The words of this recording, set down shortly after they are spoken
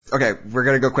Okay, we're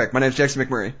gonna go quick. My name's Jackson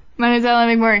McMurray. My name's Ellen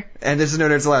McMurray. And this is No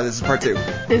Nerds Allowed. This is part 2.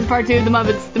 This is part 2 of the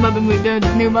Muppets. The Muppet movie. The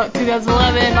new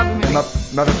 2011 Muppet movie.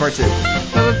 Muppet part 2.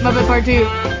 Muppet part 2.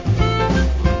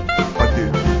 Part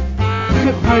 2.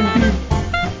 Part 2.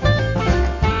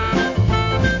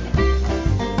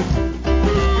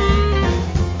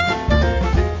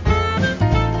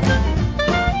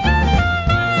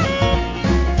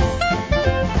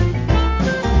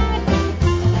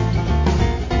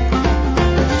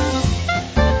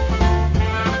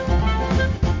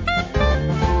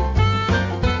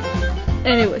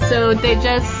 Anyway, so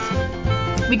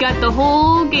we got the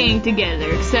whole gang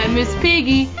together except Miss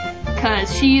Piggy,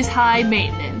 cause she's high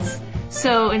maintenance.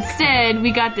 So instead,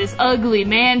 we got this ugly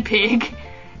man pig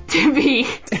to be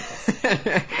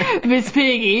Miss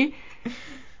Piggy.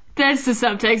 That's the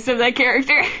subtext of that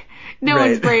character. No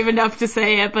one's brave enough to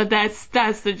say it, but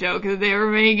that's the joke that they were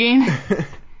making.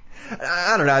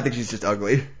 I don't know, I think she's just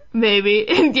ugly. Maybe.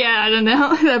 Yeah, I don't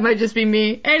know. That might just be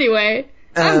me. Anyway.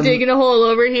 I'm digging a hole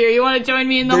over here. You want to join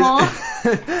me in the hole?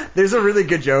 There's a really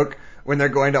good joke when they're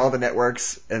going to all the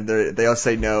networks and they all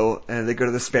say no, and they go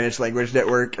to the Spanish language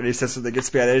network and he says something in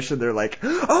Spanish and they're like,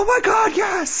 oh my god,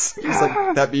 yes! He's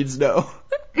like, that means no.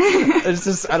 It's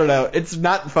just, I don't know. It's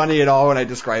not funny at all when I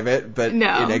describe it, but in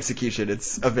execution,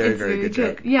 it's a very, very good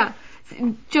joke. Yeah.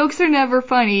 Jokes are never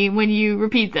funny when you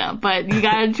repeat them, but you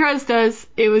gotta trust us.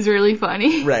 It was really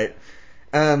funny. Right.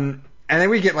 And then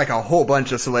we get like a whole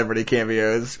bunch of celebrity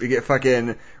cameos. We get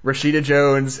fucking Rashida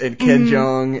Jones and Ken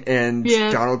Jeong and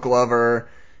Donald Glover.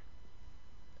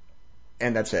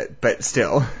 And that's it. But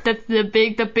still. That's the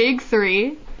big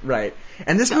three. Right.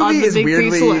 And this movie is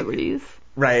weirdly... celebrities.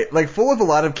 Right. Like full of a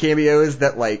lot of cameos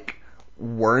that like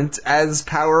weren't as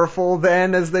powerful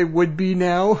then as they would be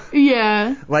now.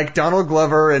 Yeah. Like Donald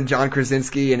Glover and John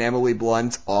Krasinski and Emily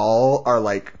Blunt all are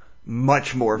like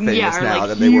much more famous now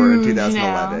than they were in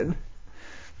 2011. Now.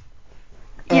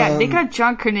 Yeah, they got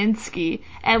John Krasinski,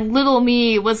 and little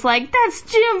me was like, that's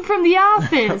Jim from The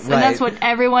Office! Right. And that's what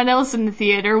everyone else in the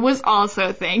theater was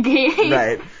also thinking.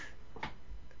 Right.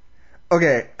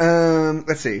 Okay,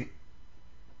 let's see.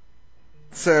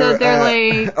 So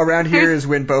they're like... around here is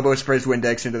when Bobo sprays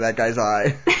Windex into that guy's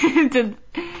eye.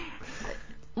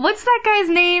 What's that guy's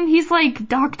name? He's like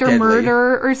Dr.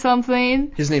 Murder or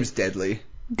something. His name's Deadly.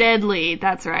 Deadly,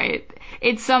 that's right.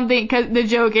 It's something, cause the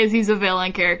joke is he's a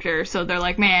villain character, so they're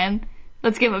like, man,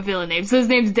 let's give him a villain name. So his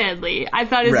name's Deadly. I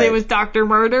thought his name was Dr.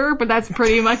 Murder, but that's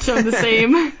pretty much on the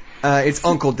same. It's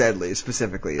Uncle Deadly,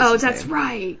 specifically. Oh, that's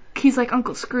right. He's like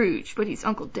Uncle Scrooge, but he's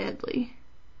Uncle Deadly.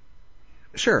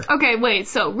 Sure. Okay, wait,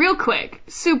 so real quick,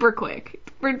 super quick.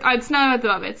 It's not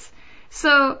about the Muppets.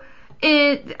 So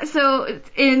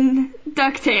in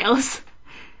DuckTales,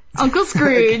 Uncle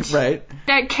Scrooge, right.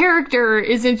 That character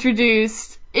is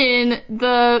introduced in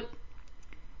Mickey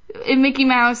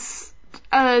Mouse,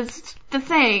 the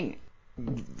thing.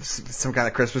 Some kind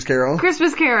of Christmas Carol?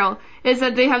 Christmas Carol is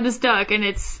that they have this duck and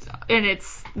it's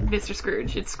Mr.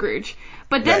 Scrooge. It's Scrooge.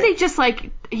 But then they just like,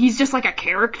 he's just like a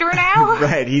character now.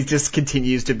 Right, he just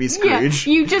continues to be Scrooge.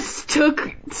 Yeah, you just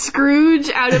took Scrooge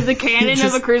out of the canon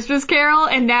of A Christmas Carol,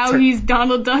 and now he's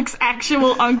Donald Duck's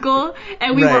actual uncle,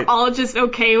 and we were all just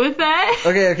okay with that.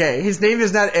 Okay. His name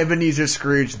is not Ebenezer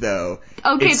Scrooge, though.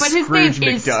 Okay, it's but his Scrooge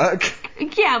name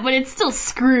McDuck. Yeah, but it's still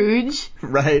Scrooge.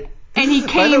 Right. And he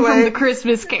came from The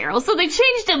Christmas Carol, so they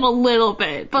changed him a little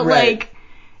bit, but like,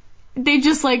 they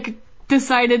just like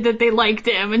decided that they liked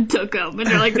him and took him, and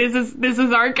they're like, this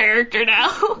is our character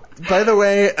now. By the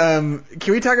way,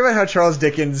 can we talk about how Charles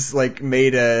Dickens like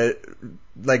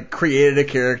created a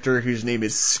character whose name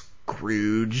is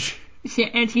Scrooge? Yeah,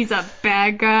 and he's a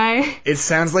bad guy. It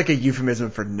sounds like a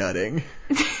euphemism for nutting.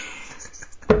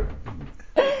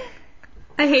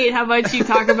 I hate how much you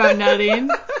talk about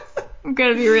nutting. I'm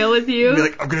gonna be real with you. Be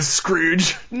like, I'm gonna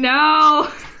Scrooge. No!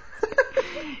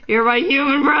 You're my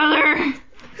human brother.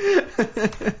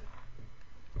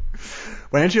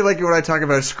 Why don't you like it when I talk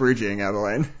about Scrooging,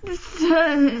 Adeline?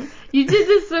 You did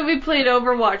this when we played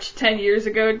Overwatch 10 years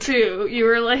ago, too. You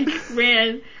were like,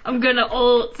 man, I'm gonna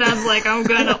ult. Sounds like I'm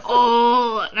gonna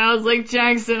ult. And I was like,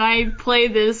 Jackson, I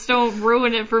played this. Don't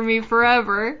ruin it for me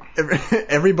forever.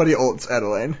 Everybody ults,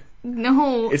 Adeline.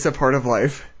 No. It's a part of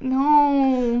life.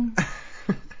 No.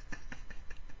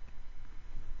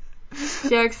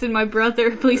 Jackson, my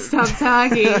brother, please stop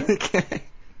talking. Okay.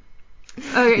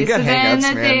 Okay, so then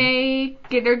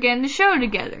they're getting the show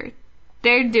together.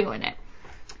 They're doing it.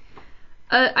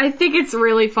 I think it's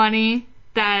really funny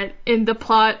that in the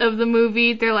plot of the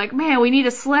movie, they're like, man, we need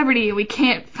a celebrity and we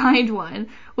can't find one.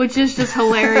 Which is just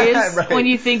hilarious when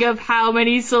you think of how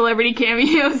many celebrity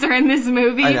cameos are in this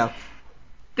movie. I know.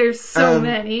 There's so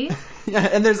many. Yeah,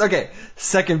 and there's,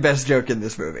 second best joke in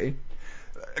this movie.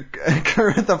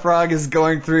 Kermit the Frog is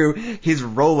going through his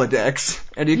Rolodex,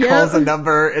 and he calls a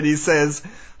number, and he says,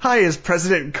 "Hi, is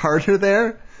President Carter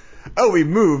there? Oh, he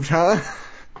moved, huh?"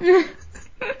 Can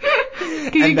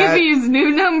you give me his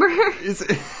new number? It's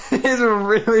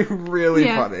really, really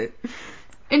funny.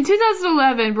 In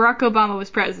 2011, Barack Obama was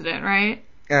president, right?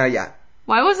 Yeah.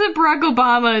 Why wasn't Barack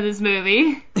Obama in this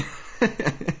movie?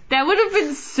 That would have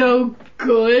been so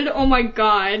good. Oh my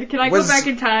god. Can I go back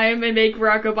in time and make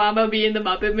Barack Obama be in the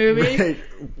Muppet movie? Right.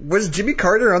 Was Jimmy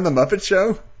Carter on the Muppet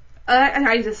Show?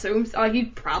 I assume so. He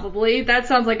probably. That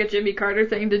sounds like a Jimmy Carter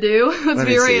thing to do. Let's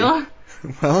be real.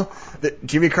 Well,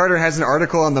 Jimmy Carter has an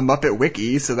article on the Muppet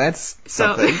Wiki, so that's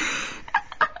something.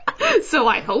 So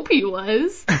I hope he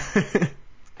was.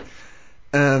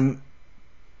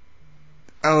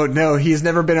 Oh no, he's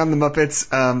never been on the Muppets.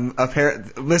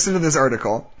 Listen to this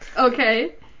article.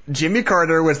 Okay. Jimmy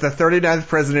Carter was the 39th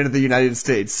president of the United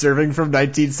States, serving from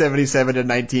 1977 to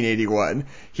 1981.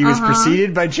 He was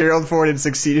preceded by Gerald Ford and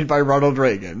succeeded by Ronald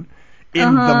Reagan.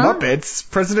 In The Muppets,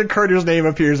 President Carter's name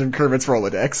appears in Kermit's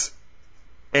Rolodex.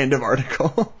 End of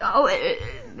article. Oh,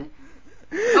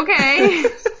 okay.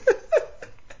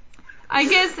 I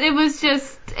guess it was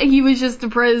just, he was just the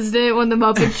president when the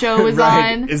Muppet Show was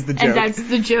on. Is the joke. And that's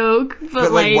the joke.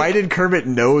 But why did Kermit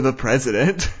know the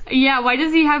president? Yeah, why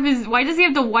does he have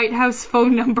the White House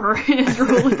phone number in his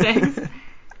Rolodex?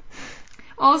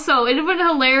 Also, it'd have been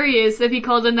hilarious if he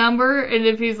called a number and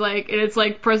if he's like, and it's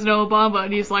like President Obama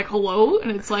and he's like, hello?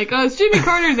 And it's like, oh, it's Jimmy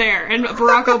Carter there. And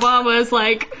Barack Obama is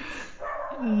like,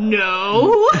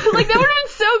 no. Like, that would have been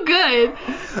so good.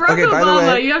 Barack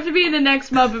Obama, you have to be in the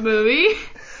next Muppet movie.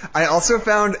 I also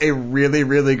found a really,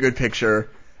 really good picture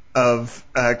of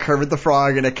Kermit the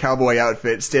Frog in a cowboy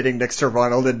outfit standing next to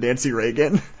Ronald and Nancy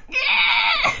Reagan.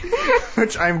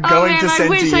 Which I'm going to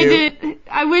send to you.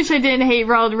 I wish I didn't hate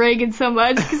Ronald Reagan so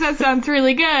much, because that sounds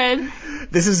really good.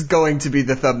 This is going to be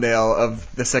the thumbnail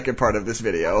of the second part of this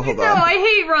video. Hold on. No, I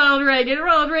hate Ronald Reagan.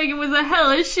 Ronald Reagan was a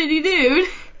hella shitty dude.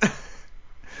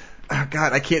 Oh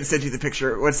god, I can't send you the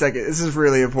picture. 1 second. This is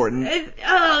really important.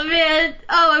 Oh man.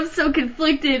 Oh, I'm so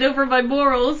conflicted over my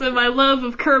morals and my love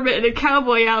of Kermit in a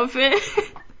cowboy outfit.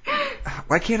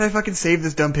 Why can't I fucking save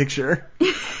this dumb picture?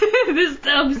 This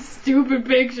dumb, stupid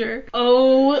picture.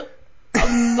 Oh,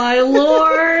 my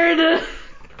lord.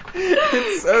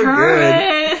 It's so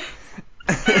Kermit.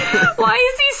 Good. Why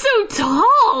is he so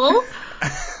tall?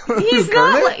 He's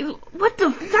not like... What the...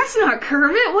 That's not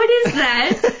Kermit. What is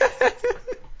that?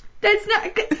 That's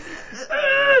not... Because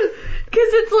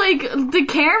it's like... The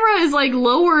camera is like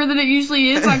lower than it usually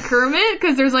is on Kermit,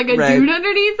 because there's like a dude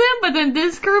underneath him, but then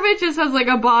this Kermit just has like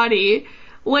a body.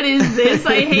 What is this?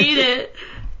 I hate it.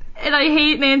 And I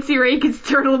hate Nancy Reagan's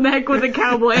turtleneck with a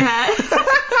cowboy hat.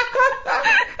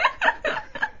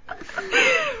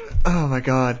 Oh my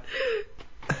god.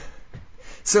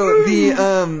 So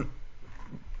the,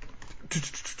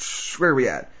 where are we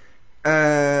at?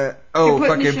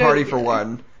 Fucking Party for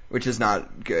One, which is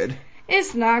not good.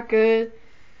 It's not good.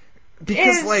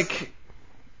 Because,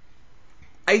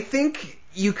 I think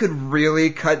you could really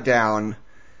cut down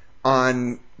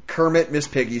on Kermit Miss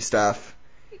Piggy stuff,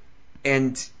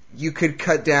 and you could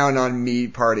cut down on Me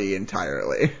Party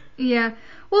entirely. Yeah.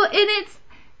 Well, and it's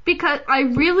because I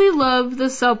really love the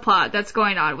subplot that's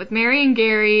going on with Mary and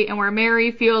Gary, and where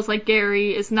Mary feels like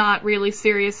Gary is not really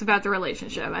serious about the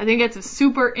relationship. I think it's a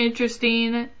super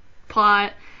interesting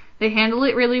plot. They handle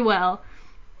it really well.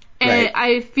 And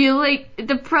I feel like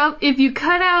if you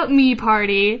cut out Me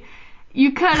Party,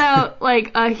 you cut out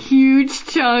like a huge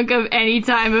chunk of any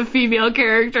time a female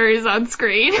character is on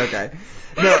screen. Okay.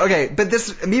 No, okay, but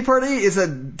this Me Party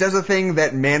does a thing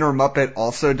that Man or Muppet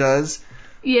also does.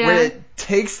 Yeah. Where it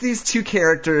takes these two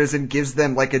characters and gives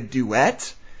them like a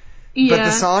duet. Yeah. But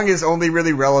the song is only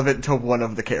really relevant to one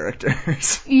of the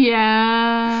characters.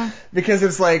 Yeah. Because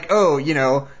it's like,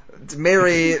 oh,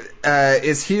 Mary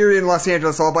is here in Los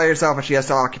Angeles all by herself, and she has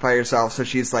to occupy herself, so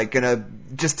she's like gonna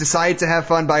just decide to have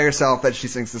fun by herself that she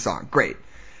sings the song. Great.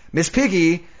 Miss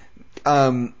Piggy,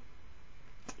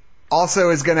 also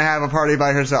is gonna have a party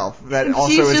by herself. That also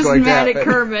she's is going to happen. She's just mad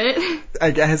at Kermit.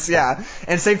 I guess, yeah.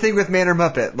 And same thing with Man or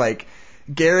Muppet. Like,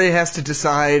 Gary has to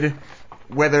decide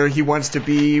whether he wants to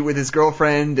be with his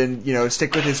girlfriend and,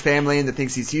 stick with his family and the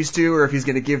things he's used to, or if he's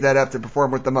gonna give that up to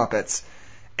perform with the Muppets.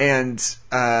 And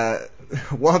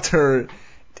Walter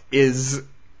is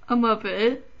a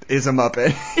Muppet.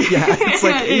 Yeah, it's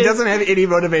like he doesn't have any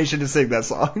motivation to sing that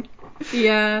song.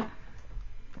 Yeah.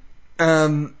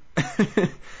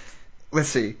 Let's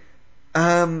see.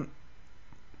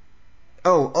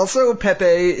 Oh, also Pepe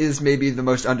is maybe the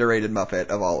most underrated Muppet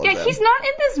of all of them. Yeah, he's not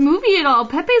in this movie at all.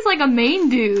 Pepe's like a main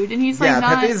dude, and he's like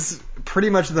not... Pepe's pretty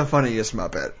much the funniest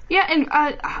Muppet. Yeah,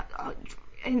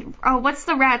 and what's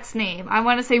the rat's name? I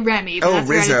want to say Remy, but that's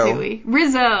Rizzo. Ratatouille.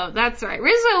 Rizzo, that's right.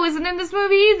 Rizzo isn't in this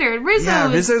movie either.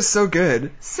 Rizzo's so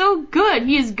good. So good.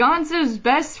 He is Gonzo's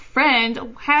best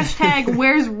friend. Hashtag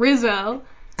where's Rizzo?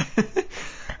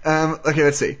 Okay,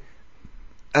 let's see.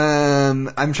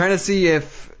 I'm trying to see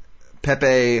if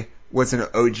Pepe was an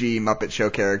OG Muppet Show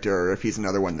character or if he's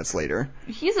another one that's later.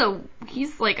 He's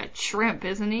like a shrimp,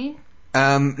 isn't he?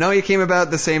 No, he came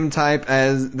about the same time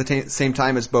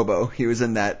as Bobo. He was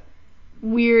in that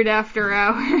Weird After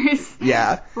Hours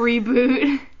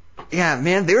reboot. Yeah,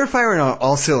 man, they were firing on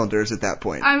all cylinders at that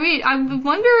point. I mean, I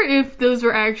wonder if those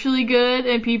were actually good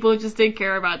and people just didn't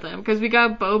care about them because we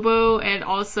got Bobo and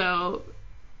also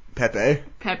Pepe.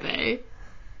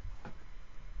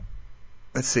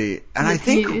 Let's see. And I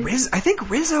think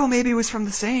Rizzo maybe was from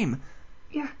the same.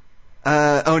 Yeah.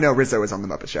 Oh no, Rizzo was on the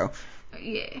Muppet Show.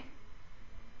 Yeah.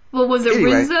 Well, was it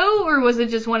Rizzo or was it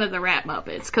just one of the Rat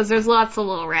Muppets? Because there's lots of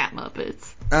little Rat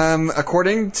Muppets.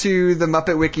 According to the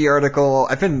Muppet Wiki article,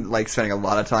 I've been spending a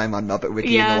lot of time on Muppet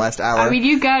Wiki in the last hour. I mean,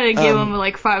 you gotta give them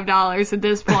 $5 at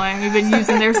this point. We've been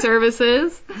using their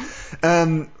services.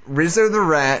 Rizzo the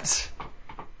Rat.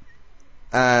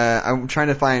 I'm trying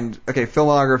to find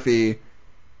filmography.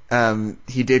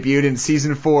 He debuted in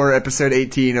season 4, episode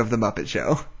 18 of the Muppet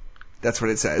Show. That's what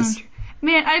it says.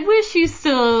 Man, I wish you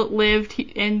still lived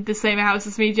in the same house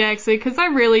as me, Jackson, because I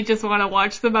really just want to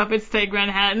watch the Muppets Take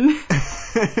Manhattan.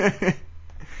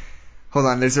 Hold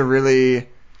on, there's a really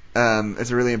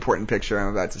important picture I'm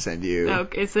about to send you. Oh,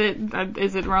 is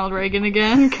it Ronald Reagan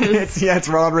again? It's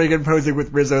Ronald Reagan posing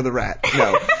with Rizzo the Rat.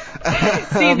 No.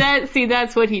 See,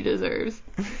 that's what he deserves.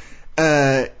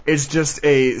 It's just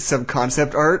some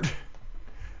concept art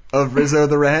of Rizzo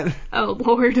the Rat. Oh,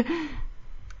 Lord.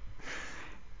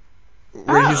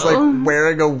 Where he's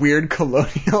wearing a weird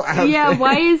colonial outfit. Yeah,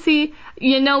 why is he...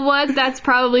 You know what? That's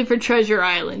probably for Treasure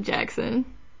Island, Jackson.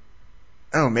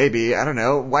 Oh, maybe. I don't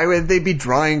know. Why would they be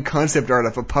drawing concept art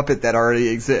of a puppet that already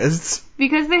exists?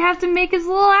 Because they have to make his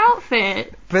little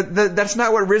outfit. But that's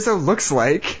not what Rizzo looks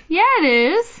like. Yeah,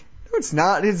 it is. No, it's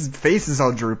not. His face is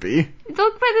all droopy.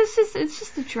 Look, but it's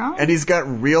just a drawing. And he's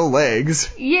got real legs.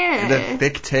 Yeah. And a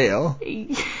thick tail.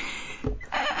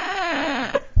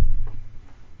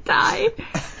 Die.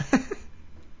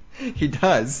 He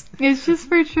does. It's just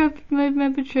for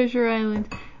Muppet Treasure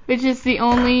Island, which is the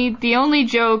only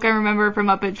joke I remember from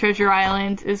Muppet Treasure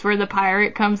Island is where the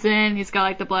pirate comes in. He's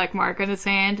got the black mark on his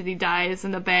hand and he dies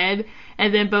in the bed.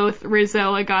 And then both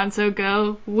Rizzo and Gonzo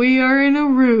go, "We are in a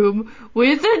room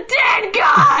with a dead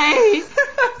guy."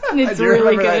 And it's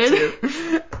really good.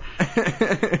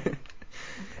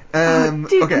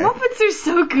 Dude, okay. Muppets are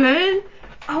so good.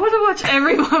 I want to watch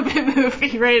every Muppet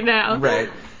movie right now. Right.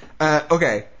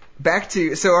 Okay. Back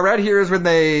to... So around here is when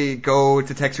they go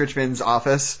to Tex Richmond's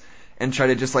office and try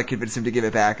to just, convince him to give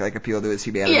it back, appeal to his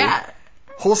humanity. Yeah.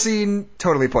 Whole scene,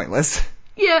 totally pointless.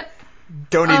 Yeah.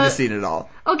 Don't need the scene at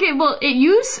all. Okay, well, it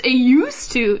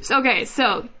used to... Okay,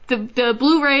 so, the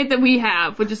Blu-ray that we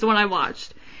have, which is the one I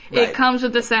watched, It comes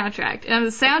with the soundtrack. And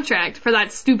the soundtrack, for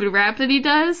that stupid rap that he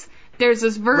does... There's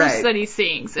this verse that he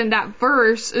sings, and that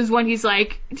verse is when he's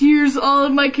like, "Here's all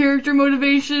of my character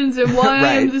motivations and why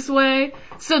I am this way."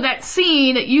 So that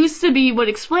scene, it used to be what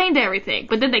explained everything,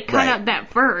 but then they cut out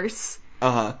that verse.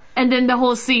 And then the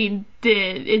whole scene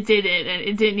didn't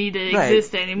need to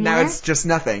exist anymore. Now it's just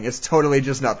nothing. It's totally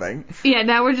just nothing. Yeah,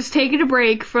 now we're just taking a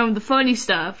break from the funny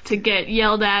stuff to get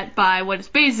yelled at by what is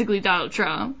basically Donald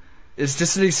Trump. It's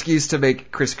just an excuse to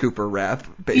make Chris Cooper rap,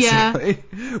 basically.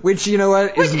 Yeah. Which, you know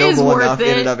what, is noble enough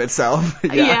in and of itself.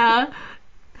 Yeah.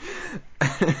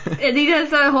 And he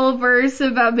does that whole verse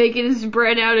about making his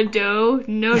bread out of dough.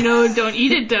 No, don't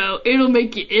eat it, dough. It'll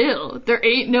make you ill. There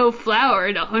ain't no flour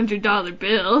in $100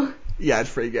 bill. Yeah,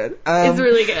 it's pretty good. It's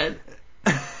really good.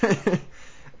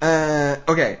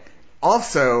 Okay.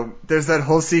 Also, there's that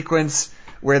whole sequence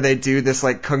where they do this,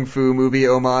 kung fu movie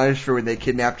homage for when they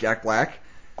kidnap Jack Black.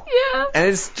 Yeah. And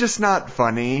it's just not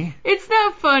funny. It's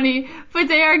not funny, but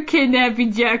they are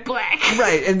kidnapping Jack Black.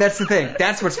 Right, and that's the thing.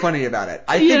 That's what's funny about it.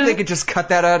 I think they could just cut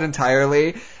that out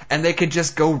entirely, and they could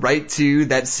just go right to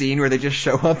that scene where they just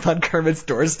show up on Kermit's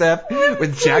doorstep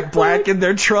with Jack Black in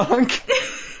their trunk.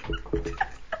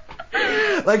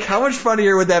 How much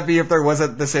funnier would that be if there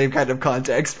wasn't the same kind of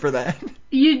context for that?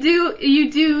 You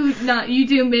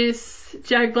do miss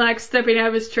Jack Black stepping out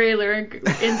of his trailer in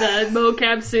the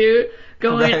mocap suit.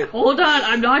 going, Right. hold on,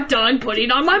 I'm not done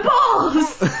putting on my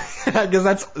balls.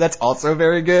 Because that's also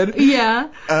very good. Yeah.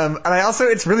 And I also,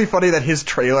 it's really funny that his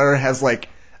trailer has like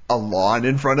a lawn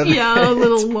in front of it. Yeah, a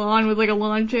little lawn with like a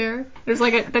lawn chair. There's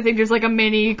like I think there's like a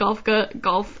mini golf putt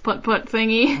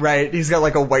thingy. Right, he's got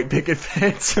like a white picket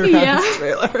fence around Yeah. his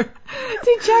trailer.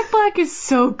 Dude, Jack Black is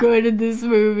so good in this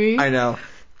movie. I know.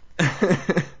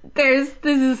 There's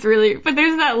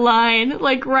that line,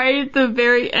 like right at the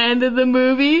very end of the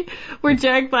movie, where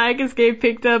Jack Black is getting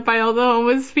picked up by all the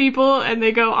homeless people, and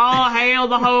they go, "All hail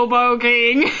the hobo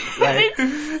king!" Right.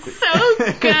 It's so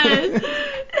good.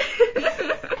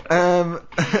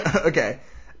 Okay.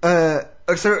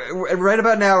 So right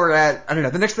about now we're at, I don't know,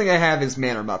 the next thing I have is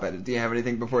Man or Muppet. Do you have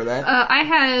anything before that? I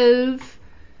have.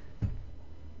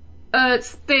 Right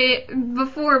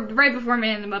before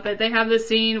Man and the Muppet, they have this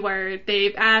scene where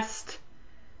they've asked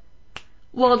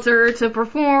Walter to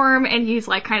perform, and he's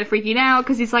like kind of freaking out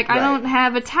because he's like, I don't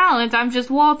have a talent, I'm just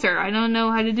Walter, I don't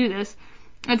know how to do this.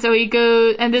 And so he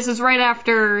goes, and this is right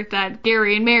after that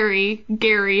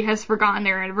Gary has forgotten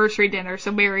their anniversary dinner,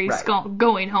 so Mary's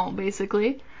going home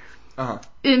basically. Uh-huh.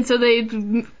 And so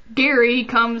Gary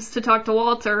comes to talk to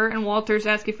Walter, and Walter's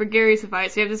asking for Gary's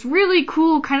advice. They have this really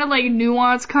cool, kind of like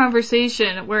nuanced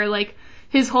conversation where like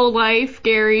his whole life,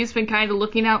 Gary's been kind of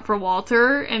looking out for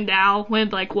Walter, and now when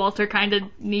like Walter kind of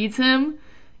needs him,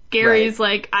 Gary's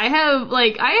like,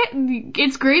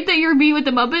 it's great that you're me with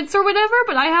the Muppets or whatever,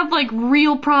 but I have like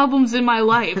real problems in my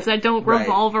life that don't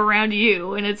revolve around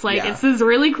you. And it's like, it's this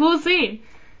really cool scene.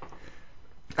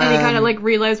 And he kind of like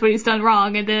realized what he's done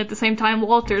wrong, and then at the same time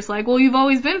Walter's like, well, you've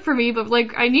always been for me, but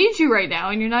like I need you right now,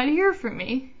 and you're not here for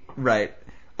me. Right.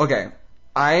 Okay.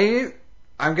 I'm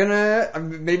gonna,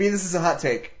 maybe this is a hot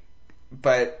take,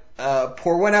 but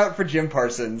pour one out for Jim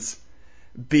Parsons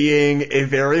being a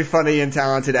very funny and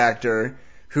talented actor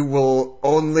who will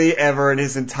only ever in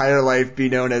his entire life be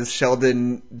known as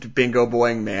Sheldon Bingo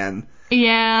Boing Man.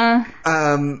 Yeah.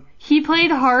 He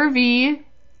played Harvey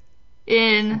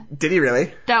in... Did he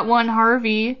really? That one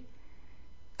Harvey.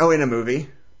 Oh, in a movie?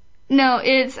 No,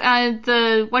 it's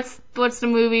what's the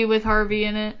movie with Harvey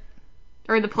in it?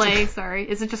 Or the play, sorry.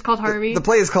 Is it just called Harvey? The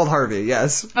play is called Harvey,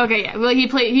 yes. Okay, yeah. Well, he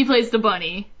plays the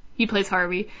bunny. He plays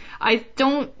Harvey. I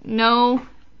don't know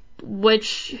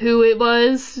who it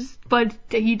was, but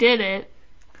he did it.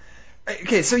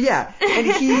 Okay, so yeah, and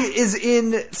he is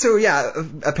in, so yeah,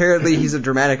 apparently he's a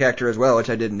dramatic actor as well, which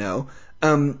I didn't know.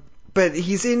 But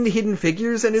he's in Hidden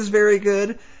Figures and is very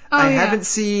good. I haven't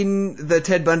seen the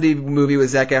Ted Bundy movie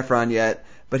with Zac Efron yet,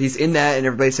 but he's in that, and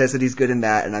everybody says that he's good in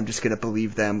that, and I'm just gonna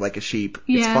believe them like a sheep.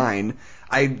 Yeah. It's fine.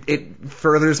 It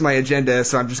furthers my agenda,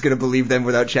 so I'm just gonna believe them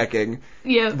without checking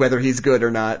whether he's good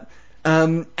or not.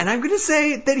 And I'm gonna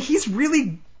say that he's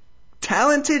really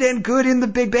talented and good in The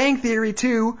Big Bang Theory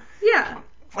too. Yeah.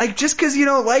 Like, just because you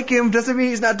don't like him doesn't mean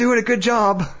he's not doing a good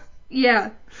job. Yeah.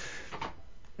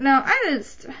 No,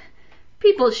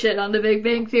 people shit on The Big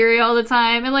Bang Theory all the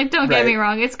time, and like, don't get me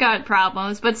wrong, it's got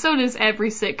problems, but so does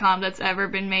every sitcom that's ever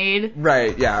been made.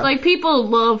 Right, yeah. Like, people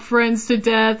love Friends to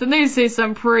death, and they say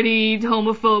some pretty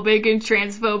homophobic and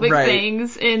transphobic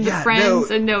things in the Friends,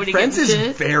 and nobody gives a shit. Friends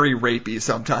is very rapey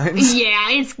sometimes.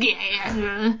 Yeah,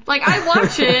 like, I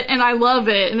watch it, and I love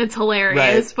it, and it's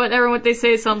hilarious, but everyone, they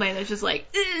say something that's just like,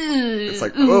 it's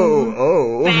like,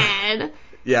 oh. Bad.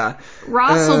 Yeah.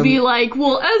 Ross will be like,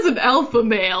 well, as an alpha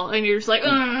male, and you're just like,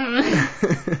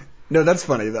 No, that's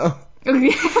funny, though.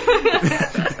 Okay.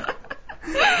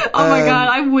 Oh my god,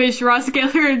 I wish Ross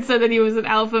Geller had said that he was an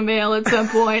alpha male at some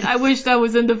point. I wish that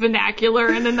was in the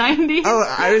vernacular in the 90s.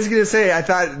 Oh, I was gonna say, I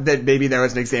thought that maybe that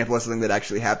was an example of something that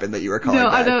actually happened that you were calling No,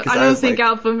 back. I don't think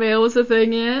alpha male was a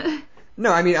thing yet.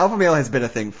 No, I mean, alpha male has been a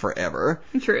thing forever.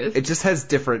 Truth. It just has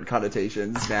different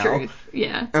connotations now. Truth,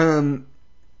 yeah.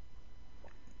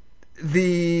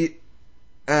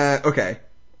 Okay.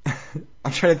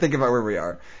 I'm trying to think about where we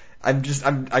are. I'm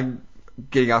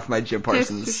getting off my Jim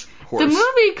Parsons horse. The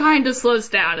movie kind of slows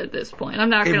down at this point, I'm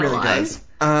not gonna lie. It really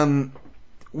does.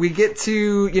 We get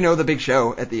to, the big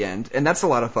show at the end, and that's a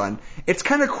lot of fun. It's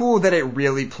kind of cool that it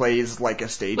really plays like a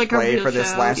stage play for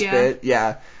this last bit.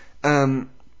 Yeah. One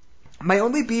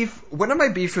of my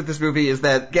beefs with this movie is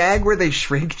that gag where they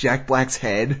shrink Jack Black's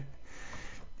head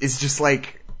is just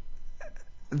like,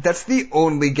 that's the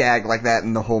only gag like that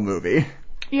in the whole movie.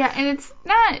 Yeah, and it's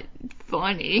not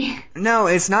funny. No,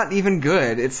 it's not even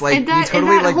good. It's like, you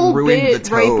totally whole ruined bit the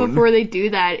tone. Right before they do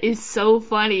that is so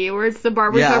funny, where it's the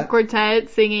Barbershop Quartet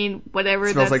singing whatever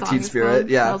Smells that like song Teen Spirit, called.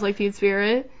 yeah. Smells like Teen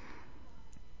Spirit.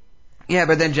 Yeah,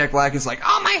 but then Jack Black is like,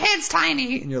 oh, my head's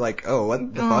tiny! And you're like, oh,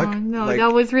 what the fuck? No,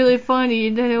 that was really funny,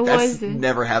 and then it that's wasn't.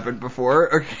 Never happened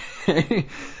before. Okay.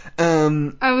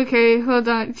 Okay, hold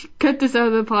on. Cut this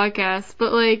out of the podcast.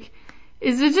 But, like,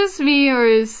 is it just me, or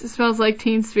is Smells Like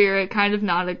Teen Spirit kind of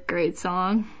not a great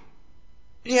song?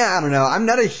 Yeah, I don't know. I'm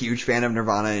not a huge fan of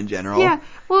Nirvana in general. Yeah,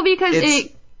 well, because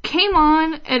it came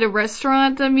on at a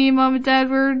restaurant that me and Mom and Dad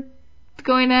were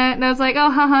going at, and I was like, oh,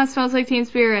 haha, Smells Like Teen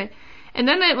Spirit. And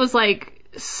then it was, like,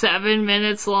 7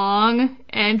 minutes long,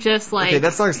 and just like... Okay,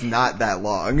 that song's not that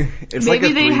long. It's maybe like a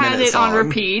 3-minute they had it song. on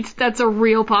repeat. That's a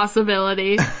real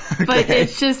possibility. Okay. But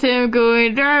it's just him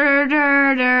going dur,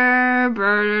 dur, dur,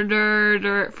 dur, dur,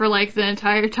 dur, for like the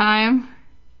entire time.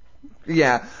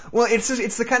 Yeah. Well,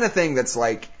 it's the kind of thing that's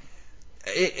like...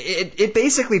 It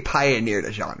basically pioneered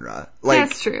a genre. Like,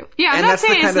 that's true. Yeah, I'm and not that's the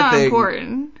saying kind it's of not thing-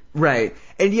 important. Right.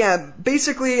 And yeah,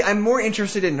 basically, I'm more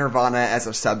interested in Nirvana as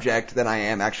a subject than I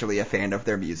am actually a fan of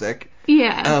their music.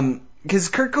 Yeah. Because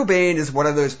Kurt Cobain is one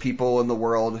of those people in the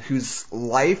world whose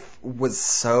life was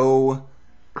so...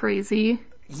 Crazy.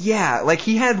 Yeah, like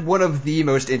he had one of the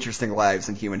most interesting lives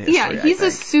in human history. Yeah, he's I a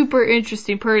think. super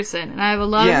interesting person, and I have a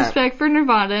lot of respect for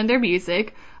Nirvana and their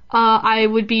music. I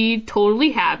would be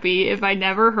totally happy if I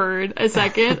never heard a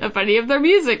second of any of their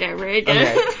music ever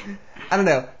again. Okay. I don't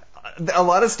know. A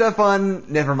lot of stuff on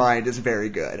Nevermind is very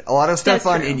good. A lot of stuff That's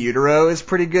on true. In Utero is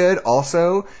pretty good.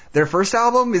 Also, their first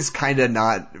album is kind of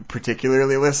not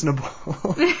particularly listenable.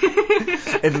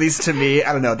 At least to me.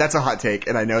 I don't know. That's a hot take,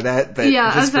 and I know that. But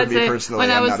Yeah, just I for was me about to say, personally,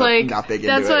 when I I'm was not big into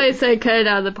that's it. why I said cut it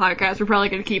out of the podcast. We're probably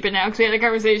going to keep it now because we had a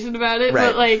conversation about it. Right.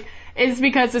 But like, it's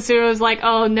because as soon as I was like,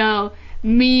 oh no,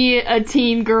 me, a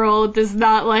teen girl, does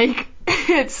not like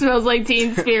It Smells Like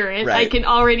Teen Spirit. Right. I can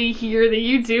already hear the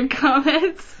YouTube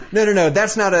comments. No.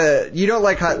 That's not a... You don't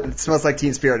like Smells Like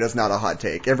Teen Spirit is not a hot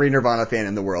take. Every Nirvana fan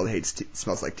in the world hates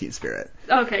Smells Like Teen Spirit.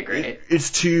 Okay, great.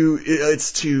 It's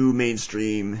too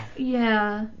mainstream,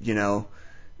 Yeah. you know.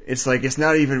 It's like, it's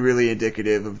not even really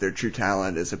indicative of their true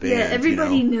talent as a band. Yeah,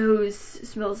 everybody you know? knows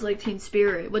Smells Like Teen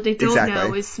Spirit. What they don't Exactly.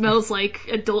 know is Smells Like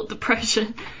Adult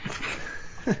Depression.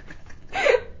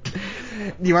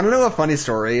 You want to know a funny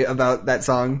story about that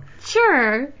song?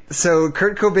 Sure. So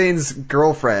Kurt Cobain's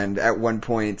girlfriend at one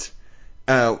point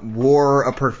wore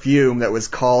a perfume that was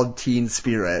called Teen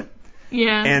Spirit.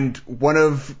 Yeah. And one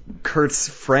of Kurt's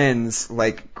friends,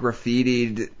 like,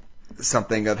 graffitied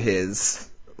something of his,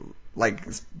 like,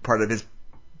 part of his...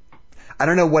 I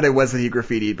don't know what it was that he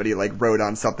graffitied, but he, like, wrote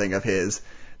on something of his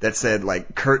that said,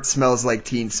 like, Kurt smells like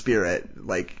Teen Spirit,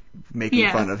 like, making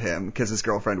fun of him because his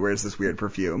girlfriend wears this weird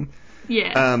perfume.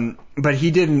 Yeah. But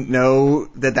he didn't know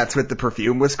that that's what the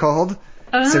perfume was called.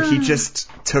 So he just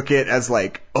took it as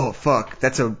like, oh fuck,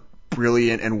 that's a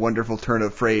brilliant and wonderful turn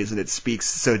of phrase and it speaks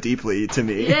so deeply to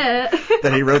me. Yeah.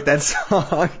 That he wrote that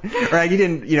song. Or he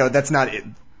didn't, that's not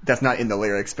in the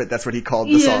lyrics, but that's what he called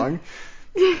the song.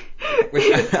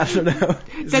 Which, I don't know.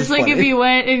 That's like funny. if you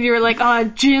went and you were like, oh,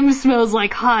 Jim smells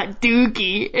like hot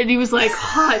dookie. And he was like,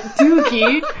 hot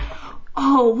dookie?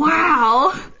 Oh,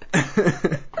 wow.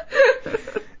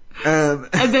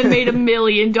 And then made $1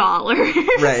 million.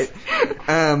 Right.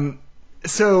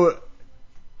 So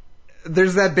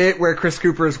there's that bit where Chris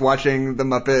Cooper is watching the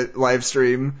Muppet live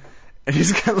stream and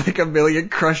he's got like 1 million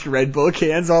crushed Red Bull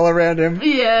cans all around him.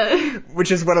 Yeah.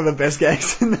 Which is one of the best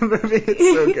gags in the movie. It's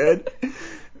so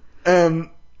good.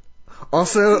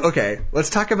 Also, okay, let's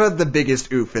talk about the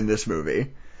biggest oof in this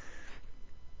movie.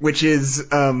 Which is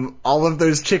all of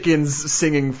those chickens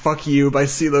singing Fuck You by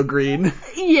CeeLo Green.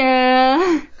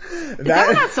 Yeah. Is that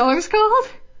what that song's called?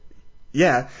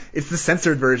 Yeah, it's the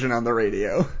censored version on the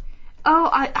radio. Oh,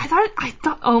 I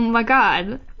thought, oh my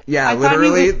god. Yeah, I thought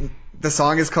literally, the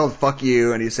song is called Fuck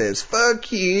You, and he says,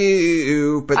 Fuck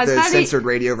You, but the censored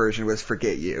radio version was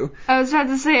Forget You. I was about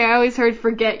to say, I always heard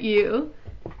Forget You.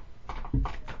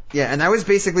 Yeah, and that was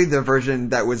basically the version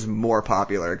that was more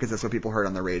popular, because that's what people heard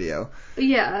on the radio.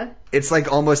 Yeah. It's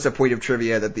like almost a point of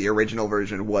trivia that the original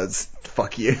version was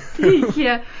Fuck You.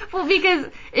 Yeah. Well, because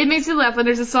it makes me laugh when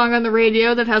there's a song on the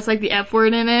radio that has like the F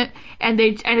word in it, and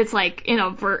it's like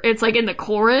it's like in the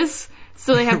chorus,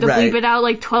 so they have to Right. bleep it out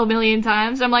like 12 million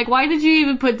times. I'm like, why did you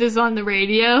even put this on the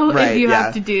radio Right, if you yeah.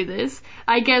 have to do this?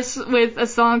 I guess with a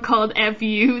song called F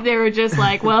You, they were just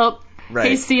like, well, Right.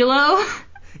 hey CeeLo.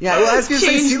 Yeah, well, I was gonna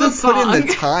say, Change the CeeLo put in the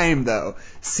song. time, though.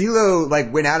 CeeLo,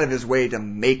 like, went out of his way to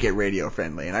make it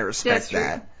radio-friendly, and I respect That's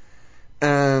true.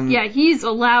 that. Yeah, he's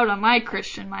allowed on my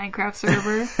Christian Minecraft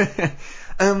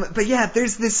server. But yeah,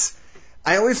 there's this...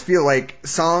 I always feel like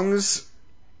songs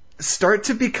start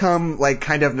to become, like,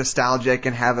 kind of nostalgic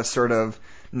and have a sort of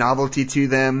novelty to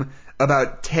them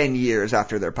about 10 years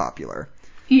after they're popular.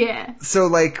 Yeah. So,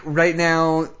 like, right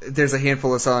now, there's a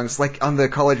handful of songs, like, on the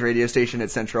college radio station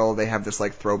at Central, they have this,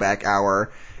 like, throwback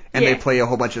hour, and they Yeah. play a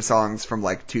whole bunch of songs from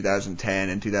like 2010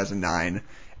 and 2009,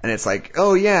 and it's like,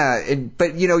 oh yeah,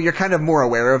 but you know, you're kind of more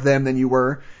aware of them than you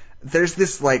were. There's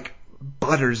this like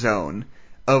butter zone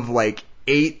of like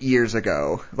 8 years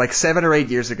ago, like 7 or 8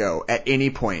 years ago, at any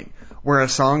point where a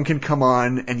song can come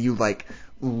on and you like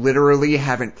literally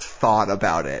haven't thought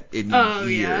about it in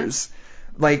years.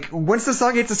 Like, once the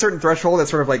song hits a certain threshold, it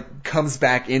sort of, like, comes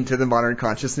back into the modern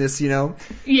consciousness, you know?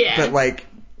 Yeah. But, like,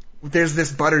 there's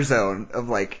this butter zone of,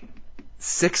 like,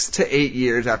 6 to 8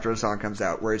 years after a song comes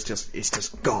out where it's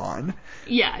just gone.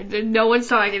 Yeah, no one's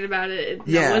talking about it.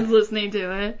 No one's listening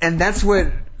to it. And that's what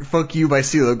Fuck You by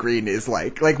CeeLo Green is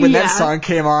like. Like, when that song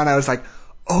came on, I was like,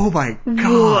 oh my god.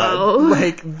 Whoa.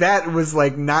 Like, that was,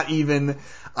 like, not even...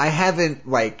 I haven't,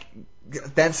 like...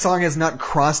 That song has not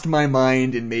crossed my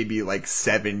mind in maybe, like,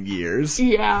 7 years.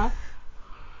 Yeah.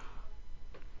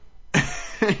 And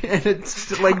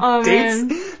it's, like, dates... Man.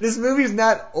 This movie's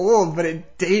not old, but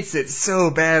it dates it so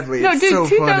badly. No, it's dude, so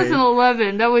 2011.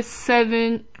 funny. That was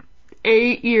 7,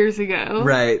 8 years ago.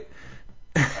 Right.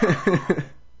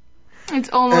 It's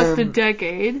almost a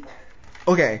decade.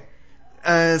 Okay.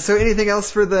 So anything else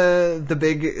for the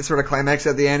big sort of climax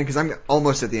at the end? Because I'm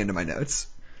almost at the end of my notes.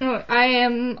 Oh, I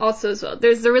am also as well.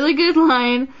 There's a really good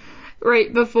line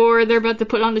right before they're about to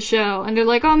put on the show, and they're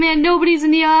like, oh man, nobody's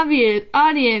in the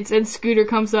audience, and Scooter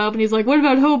comes up, and he's like, what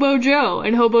about Hobo Joe?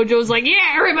 And Hobo Joe's like,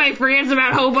 yeah, everybody forgets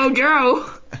about Hobo Joe.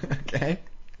 Okay.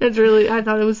 I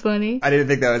thought it was funny. I didn't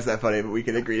think that was that funny, but we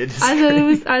can agree to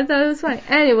disagree. I thought it was funny.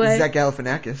 Anyway. Zach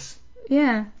Galifianakis.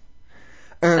 Yeah.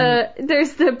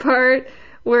 There's the part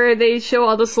where they show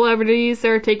all the celebrities that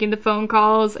are taking the phone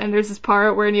calls, and there's this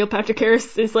part where Neil Patrick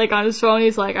Harris is like on his phone.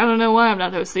 He's like, I don't know why I'm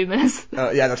not hosting this.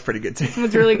 Oh, yeah, that's pretty good too.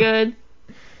 It's really good.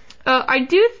 I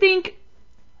do think,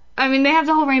 I mean, they have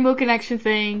the whole Rainbow Connection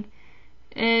thing,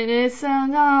 and it's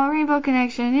Rainbow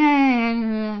Connection,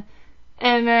 yeah.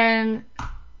 And then,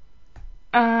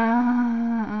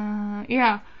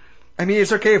 yeah. I mean,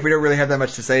 it's okay if we don't really have that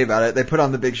much to say about it. They put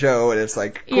on the big show, and it's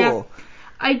like, cool. Yeah.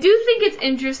 I do think it's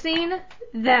interesting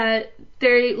that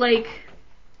they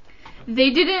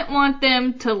didn't want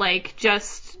them to, like,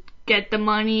 just get the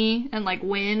money and, like,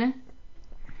 win.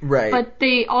 Right. But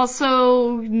they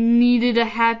also needed a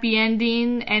happy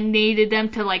ending and needed them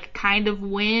to, like, kind of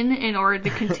win in order to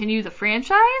continue the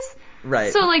franchise.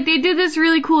 Right. So, like, they did this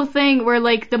really cool thing where,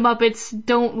 like, the Muppets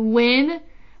don't win,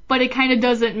 but it kind of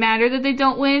doesn't matter that they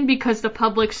don't win because the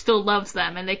public still loves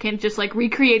them and they can just, like,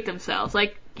 recreate themselves.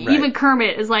 Like, Right. even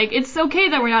Kermit is like, it's okay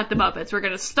that we're not the Muppets. We're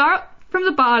going to start from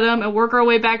the bottom and work our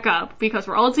way back up because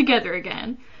we're all together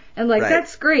again. And, like, Right.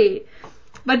 that's great.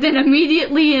 But then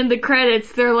immediately in the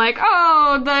credits, they're like,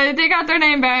 oh, they got their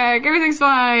name back. Everything's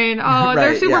fine. Oh, they're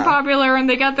Right, super yeah. popular and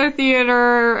they got their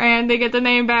theater and they get the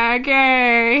name back.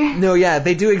 Yay. No, yeah,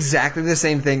 they do exactly the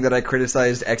same thing that I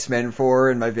criticized X-Men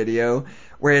for in my video,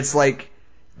 where it's like,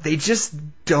 they just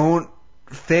don't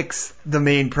fix the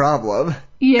main problem.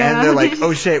 Yeah. And they're like,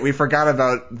 oh shit, we forgot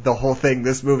about the whole thing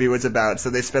this movie was about,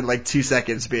 so they spend like 2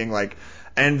 seconds being like,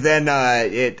 and then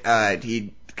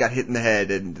he got hit in the head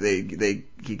and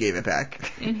he gave it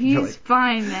back. And You're he's like,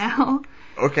 fine now.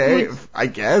 okay, I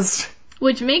guess.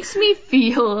 Which makes me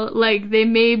feel like they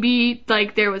maybe,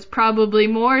 like, there was probably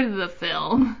more to the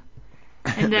film.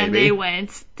 And then Maybe. they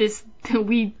went,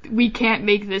 we can't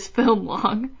make this film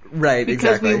long. Right, Because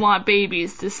exactly. we want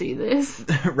babies to see this.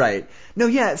 Right. No,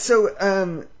 yeah,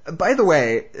 so, by the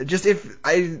way, just if,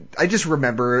 I just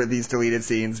remember these deleted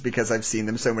scenes because I've seen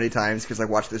them so many times because I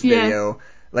watched this Yeah. video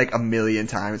like a million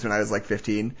times when I was like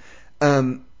 15.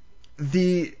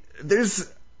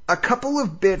 There's a couple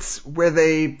of bits where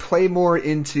they play more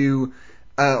into,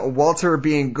 Walter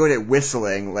being good at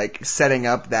whistling, like setting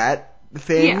up that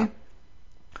thing. Yeah.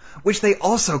 Which they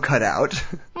also cut out.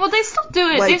 Well, they still do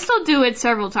it. Like- They still do it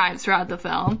several times throughout the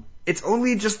film. It's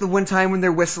only just the one time when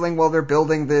they're whistling while they're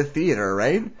building the theater,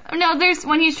 right? No,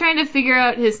 when he's trying to figure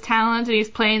out his talent and he's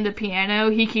playing the piano,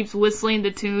 he keeps whistling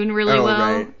the tune really Oh, well,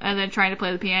 right. and then trying to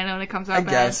play the piano and it comes out I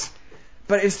bad. guess.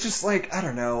 But it's just like, I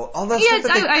don't know, all that Yeah,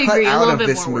 stuff that they I cut agree, a out little of bit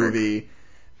this more work. movie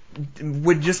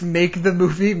would just make the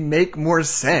movie make more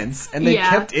sense. And they Yeah.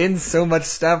 kept in so much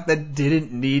stuff that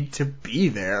didn't need to be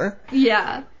there.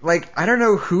 Yeah. Like, I don't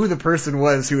know who the person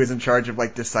was who was in charge of,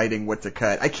 like, deciding what to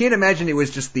cut. I can't imagine it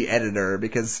was just the editor,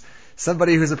 because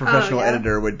somebody who's a professional yeah.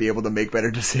 editor would be able to make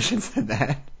better decisions than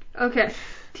that. Okay.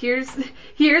 Here's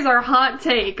our hot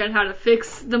take on how to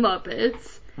fix the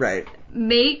Muppets. Right.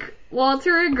 Make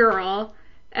Walter a girl,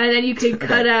 and then you can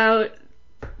cut out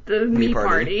the me party.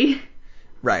 party.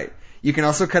 Right. You can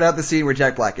also cut out the scene where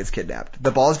Jack Black gets kidnapped.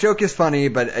 The balls joke is funny,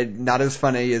 but not as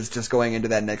funny as just going into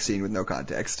that next scene with no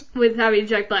context. With having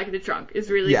Jack Black in the trunk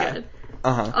is really good.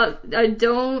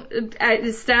 Don't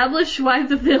establish why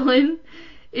the villain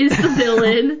is the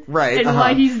villain. Right. And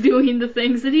why he's doing the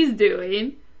things that he's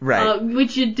doing. Right.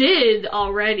 Which you did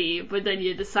already, but then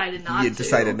you decided not to. You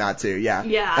decided not to, yeah.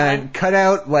 Yeah. And cut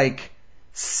out, like,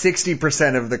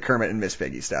 60% of the Kermit and Miss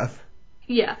Piggy stuff.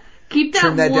 Yeah. Keep that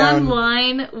one down.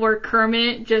 line where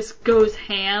Kermit just goes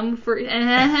ham for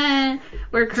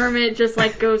where Kermit just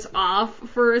like goes off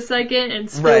for a second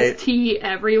and spills tea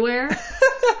everywhere.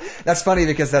 That's funny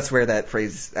because that's where that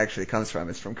phrase actually comes from.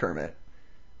 It's from Kermit.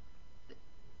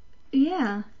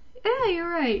 Yeah. Yeah, you're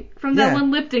right. From that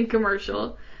one Lipton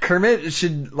commercial. Kermit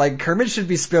should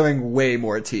be spilling way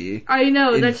more tea. I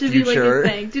know, that should be like a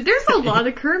thing. Dude, there's a lot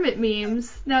of Kermit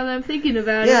memes now that I'm thinking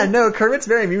about it. Yeah, no, Kermit's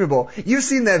very memeable. You've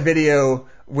seen that video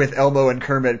with Elmo and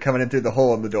Kermit coming in through the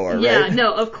hole in the door, right? Yeah,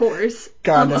 no, of course.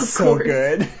 God, that's so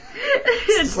good.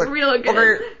 It's like, real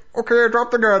good. Okay,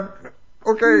 drop the gun.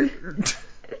 Okay.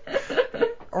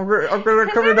 I'm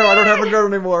gonna come in now, I don't have a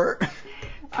gun anymore.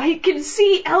 I can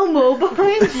see Elmo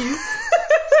behind you.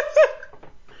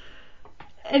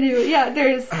 Anyway, yeah,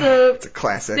 it's a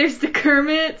classic. There's the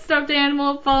Kermit stuffed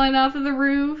animal falling off of the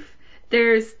roof.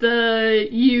 There's the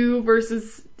you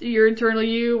versus your internal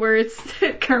you, where it's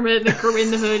Kermit and Kermit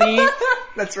in the hoodie.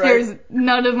 That's right. There's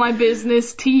none of my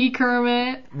business tea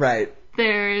Kermit. Right.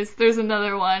 There's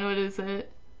another one. What is it?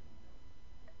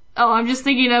 Oh, I'm just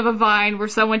thinking of a Vine where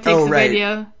someone takes a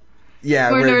video.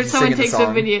 Yeah, where someone takes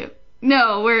a video.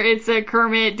 No, where it's a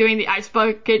Kermit doing the ice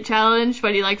bucket challenge,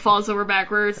 but he like falls over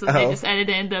backwards, and they just edit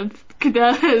in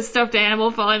the stuffed animal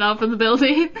falling off of the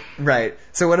building. Right.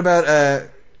 So what about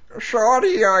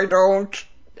sorry, I don't.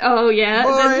 Oh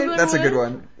yeah, that's a good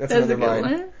one. That's another a good Vine.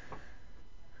 one.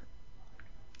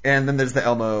 And then there's the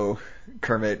Elmo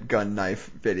Kermit gun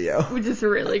knife video, which is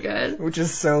really good. Which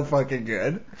is so fucking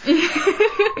good.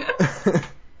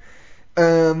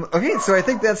 Okay, so I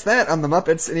think that's that on the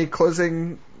Muppets. Any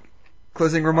closing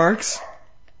remarks?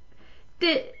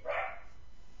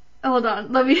 Hold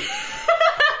on, let me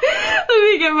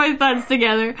get my thoughts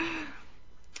together.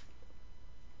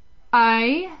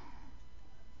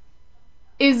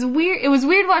 It was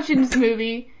weird watching this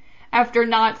movie after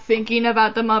not thinking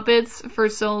about the Muppets for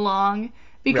so long,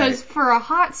 because for a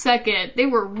hot second they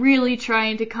were really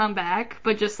trying to come back,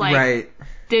 but just like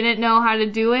didn't know how to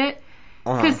do it.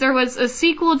 Because there was a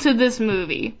sequel to this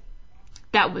movie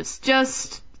that was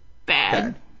just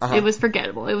bad. It was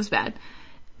forgettable. It was bad.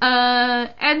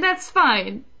 And that's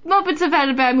fine. Muppets have had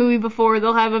a bad movie before.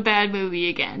 They'll have a bad movie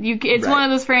again. It's one of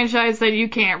those franchises that you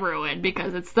can't ruin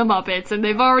because it's the Muppets, and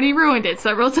they've already ruined it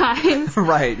several times.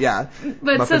 Right, yeah.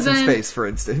 But Muppets in Space, for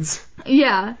instance.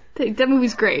 Yeah. That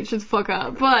movie's great. Shut the fuck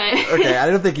up. But okay, I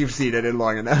don't think you've seen it in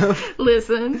long enough.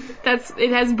 Listen,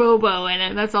 it has Bobo in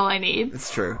it. That's all I need.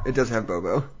 It's true. It does have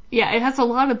Bobo. Yeah, it has a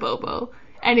lot of Bobo.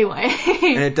 Anyway.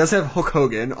 And it does have Hulk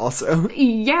Hogan also.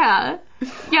 Yeah.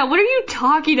 Yeah, what are you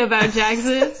talking about,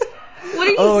 Jackson? What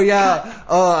are you... Oh, yeah.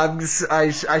 Oh,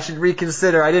 I should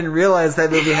reconsider. I didn't realize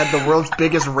that movie had the world's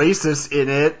biggest racist in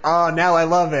it. Oh, now I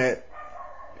love it.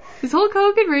 Is Hulk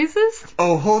Hogan racist?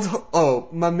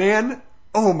 My man.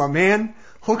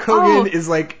 Hulk Hogan is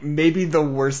like maybe the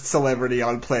worst celebrity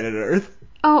on planet Earth.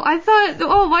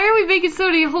 Why are we making so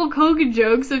many Hulk Hogan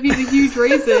jokes if he's a huge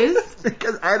racist?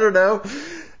 Because, I don't know.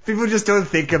 People just don't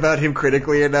think about him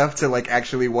critically enough to, like,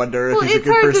 actually wonder if he's a good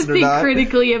person or not. It's hard to think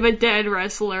critically of a dead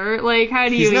wrestler. Like, how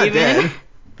do you even... He's not dead.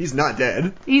 He's not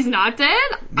dead. He's not dead?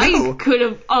 No.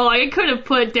 I could have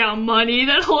put down money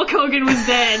that Hulk Hogan was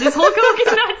dead. Is Hulk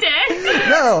Hogan not dead?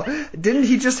 No. Didn't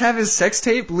he just have his sex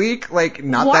tape leak, like,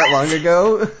 not that long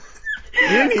ago? You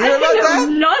didn't hear about that?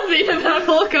 Nothing about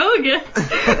Hulk Hogan.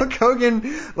 Hulk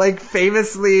Hogan, like,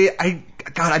 famously, I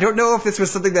don't know if this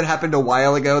was something that happened a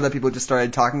while ago that people just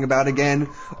started talking about again,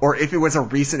 or if it was a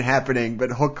recent happening, but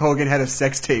Hulk Hogan had a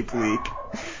sex tape leak.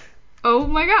 Oh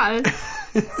my god.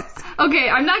 Okay,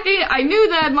 I knew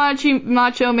that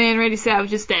Macho Man Randy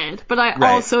Savage is dead, but I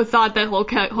also thought that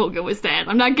Hulk Hogan was dead.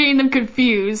 I'm not getting them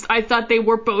confused. I thought they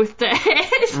were both dead.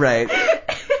 Right.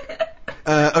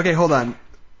 Okay, hold on.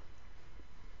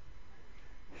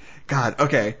 God,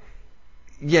 okay.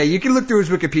 Yeah, you can look through his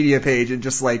Wikipedia page and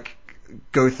just, like,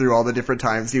 go through all the different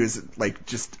times he was, like,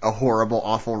 just a horrible,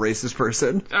 awful, racist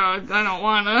person. Oh, I don't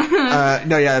wanna.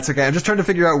 No, yeah, that's okay. I'm just trying to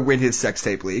figure out when his sex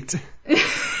tape leaked.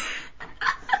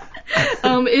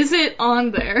 Is it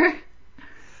on there?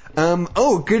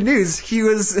 Good news. He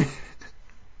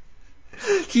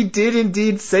did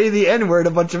indeed say the N-word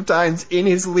a bunch of times in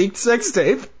his leaked sex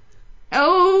tape.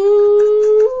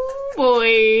 Oh...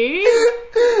 boy.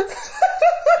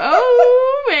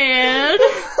 Oh, man.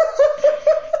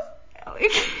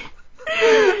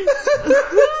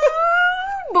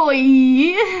 Boy.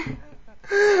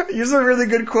 Here's a really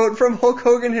good quote from Hulk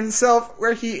Hogan himself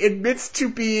where he admits to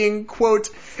being, quote,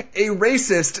 a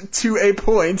racist to a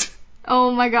point.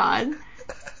 Oh my god.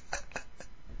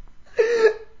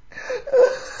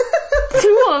 To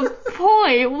a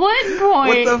point? What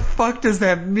point? What the fuck does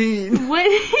that mean? What?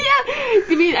 Yeah.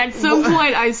 You mean at some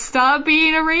point I stop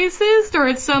being a racist, or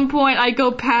at some point I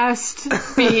go past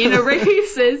being a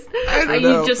racist? I don't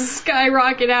know. You just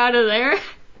skyrocket out of there.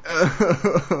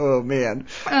 Oh, man.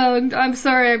 Oh, I'm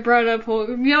sorry I brought up Hulk.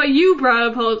 You know, you brought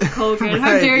up Hulk Hogan.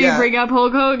 How Right, dare yeah. you bring up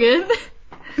Hulk Hogan?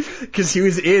 Because he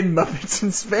was in Muppets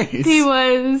in Space. He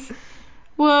was.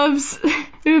 Whoops.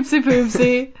 Oopsie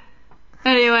poopsie.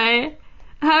 Anyway,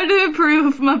 how to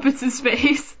improve Muppets in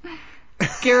Space?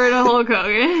 Get rid of Hulk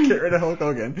Hogan. Get rid of Hulk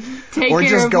Hogan. Take or care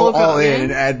just of go Hulk all Hogan. in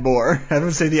and add more. Have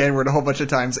him say the N-word a whole bunch of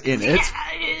times in it.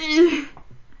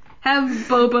 Have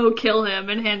Bobo kill him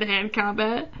in hand-to-hand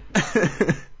combat.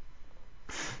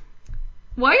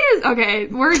 Why is... Okay,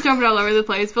 we're jumping all over the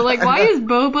place, but, like, why is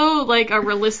Bobo, like, a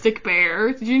realistic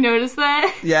bear? Did you notice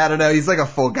that? Yeah, I don't know. He's like a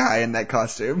full guy in that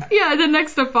costume. Yeah, then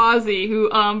next to Fozzie, who,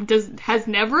 has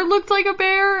never looked like a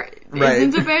bear, Right.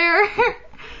 isn't a bear.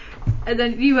 And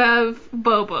then you have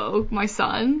Bobo, my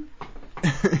son.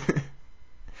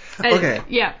 And- Okay.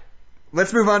 Yeah.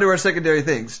 Let's move on to our secondary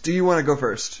things. Do you want to go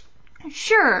first?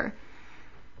 Sure.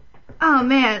 Oh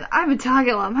man, I've been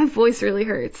talking a lot. My voice really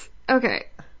hurts. Okay.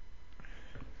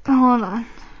 Hold on.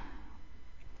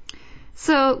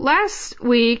 So, last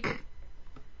week,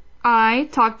 I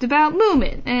talked about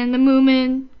Moomin and the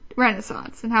Moomin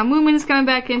Renaissance and how Moomin is coming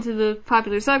back into the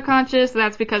popular subconscious.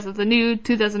 That's because of the new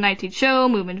 2019 show,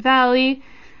 Moomin Valley,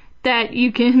 that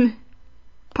you can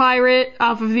pirate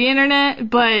off of the internet,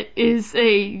 but is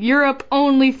a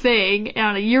Europe-only thing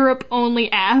on a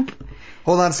Europe-only app.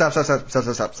 Hold on, stop.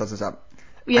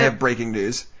 Yeah. I have breaking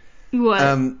news.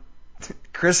 What?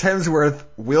 Chris Hemsworth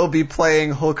will be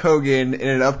playing Hulk Hogan in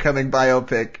an upcoming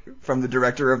biopic from the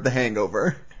director of The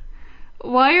Hangover.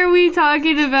 Why are we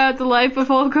talking about the life of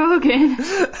Hulk Hogan?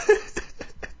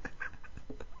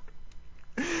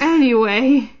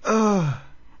 Anyway. Oh,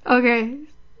 Okay.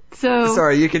 So.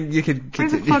 sorry, you can Where continue.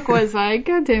 the fuck was I?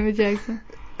 God damn it, Jackson.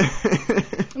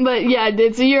 But yeah,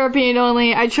 it's a European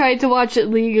only. I tried to watch it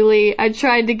legally. I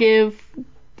tried to give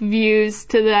views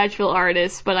to the actual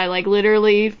artist, but I like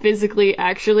literally, physically,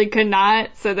 actually could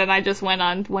not. So then I just went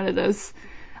on one of those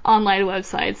online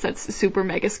websites that's super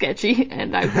mega sketchy,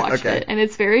 and I watched Okay. it, and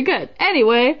it's very good.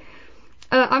 Anyway,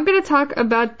 I'm gonna talk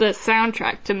about the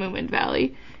soundtrack to Moomin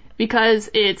Valley because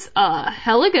it's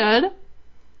hella good.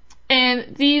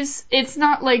 And it's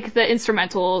not like the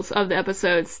instrumentals of the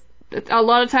episodes. A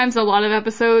lot of times, a lot of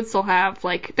episodes will have,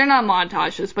 like, they're not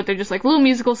montages, but they're just like little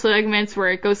musical segments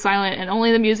where it goes silent and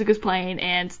only the music is playing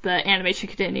and the animation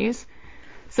continues.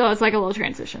 So it's like a little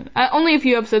transition. Only a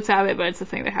few episodes have it, but it's a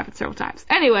thing that happens several times.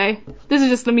 Anyway, this is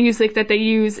just the music that they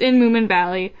use in Moomin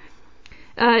Valley.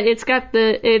 It's got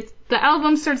the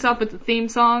album starts off with the theme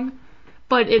song,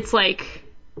 but it's like,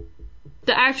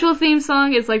 the actual theme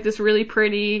song is like this really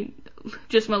pretty,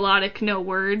 just melodic, no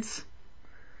words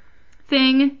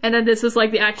thing, and then this is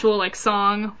like the actual like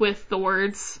song with the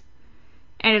words,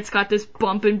 and it's got this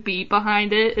bump and beat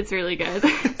behind it. It's really good.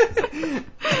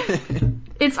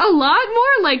 It's a lot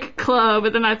more like club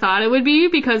than I thought it would be,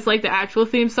 because like the actual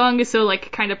theme song is so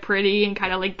like kind of pretty and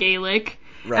kind of like Gaelic,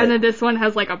 Right. and then this one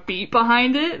has like a beat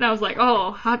behind it, and I was like,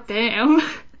 oh, hot damn.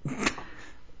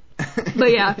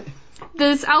 But yeah,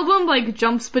 this album like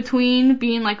jumps between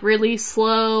being like really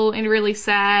slow and really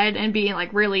sad and being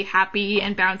like really happy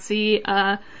and bouncy.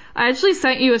 I actually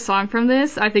sent you a song from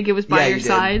this. I think it was By Yeah, Your you did.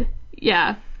 Side.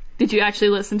 Yeah. Did you actually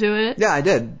listen to it? Yeah, I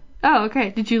did. Oh,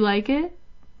 okay. Did you like it?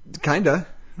 Kinda.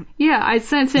 Yeah, I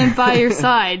sent him By Your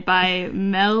Side by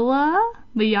Mela?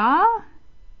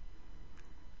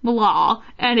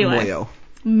 Anyway. Moyo.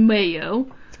 Mayo.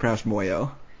 It's pronounced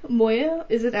Moyo. Moyo?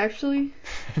 Is it actually?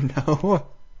 No.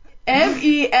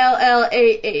 Mellah.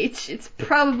 It's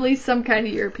probably some kind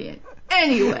of European.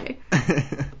 Anyway.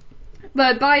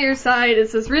 But By Your Side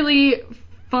is this really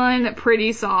fun,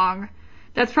 pretty song.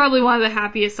 That's probably one of the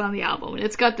happiest on the album. And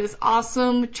it's got this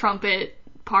awesome trumpet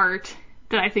part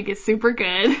that I think is super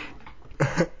good.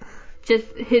 Just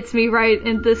hits me right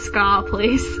in the ska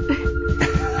place.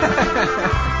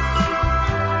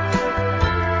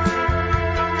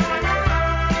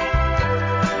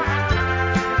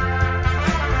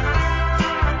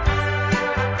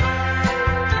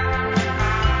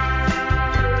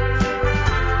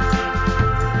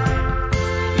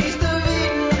 Visto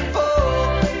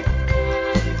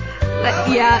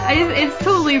Yeah, it's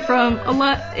totally from a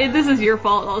lot. This is your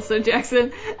fault, also,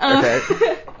 Jackson. Okay.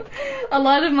 A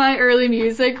lot of my early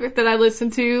music that I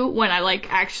listened to when I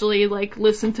actually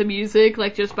listened to music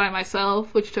just by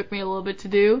myself, which took me a little bit to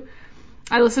do.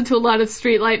 I listened to a lot of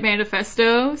Streetlight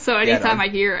Manifesto, so anytime I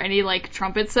hear any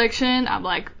trumpet section, I'm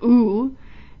like, ooh,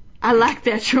 I like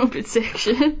that trumpet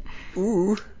section.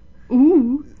 Ooh.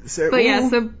 So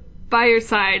By Your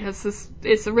Side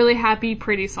it's a really happy,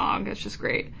 pretty song. It's just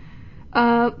great.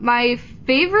 My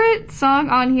favorite song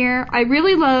on here, I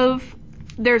really love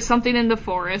There's Something in the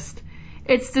Forest.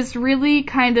 It's this really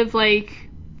kind of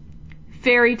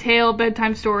fairy tale,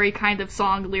 bedtime story kind of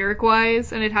song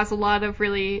lyric-wise, and it has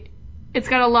it's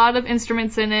got a lot of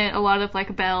instruments in it, a lot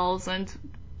of bells and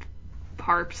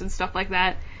harps and stuff like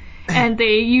that. And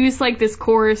they use this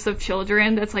chorus of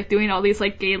children that's doing all these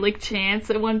Gaelic chants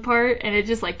at one part, and it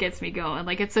just gets me going.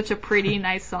 It's such a pretty,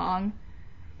 nice song.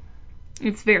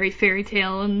 It's very fairy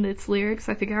tale in its lyrics.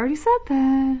 I think I already said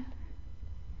that.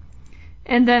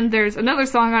 And then there's another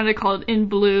song on it called In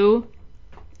Blue,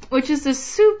 which is a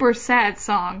super sad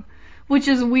song, which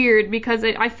is weird because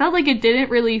I felt like it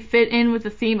didn't really fit in with the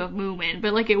theme of Moomin,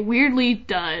 but it weirdly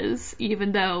does,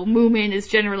 even though Moomin is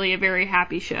generally a very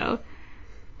happy show.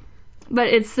 But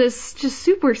it's this just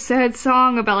super sad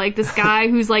song about this guy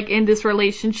who's in this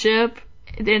relationship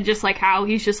and just how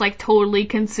he's just totally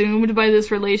consumed by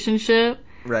this relationship.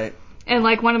 Right. And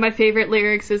one of my favorite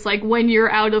lyrics is when you're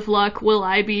out of luck, will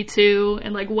I be too?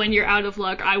 And when you're out of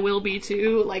luck, I will be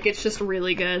too. It's just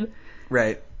really good.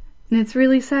 Right. And it's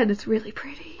really sad. It's really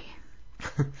pretty.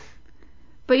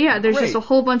 But yeah, there's just a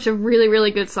whole bunch of really,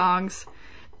 really good songs.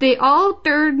 They're all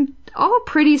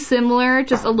pretty similar,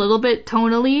 just a little bit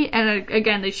tonally, and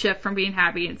again, they shift from being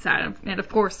happy and sad, and of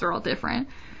course they're all different.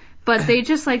 But they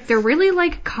just, they're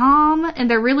really, calm, and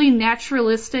they're really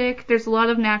naturalistic. There's a lot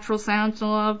of natural sounds in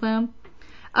a lot of them.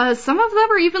 Some of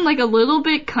them are even, a little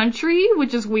bit country,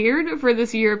 which is weird for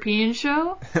this European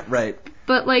show. Right.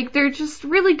 But, they're just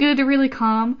really good, they're really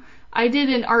calm. I did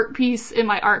an art piece in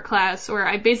my art class where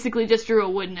I basically just drew a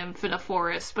wood nymph in a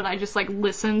forest, but I just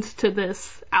listened to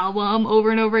this album over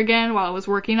and over again while I was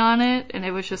working on it, and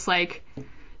it was just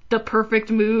the perfect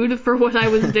mood for what I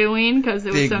was doing because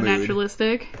it was so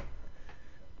naturalistic.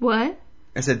 What?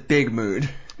 I said big mood.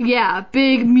 Yeah,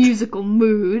 big musical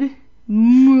mood.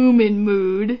 Moomin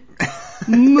mood.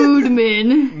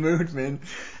 Moodman. Moodman.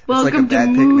 Welcome to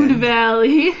Mood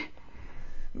Valley.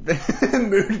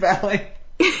 Mood Valley.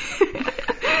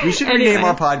 We should rename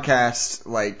our podcast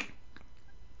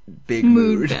Big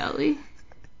Mood Valley.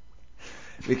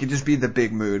 We could just be the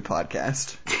Big Mood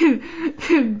podcast.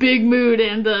 Big Mood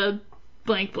and the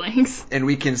blank blanks. And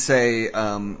we can say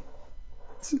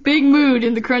Big Mood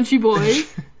and the Crunchy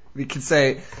Boys. We can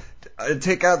say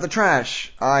take out the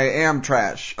trash. I am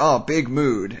trash. Oh, Big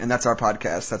Mood. And that's our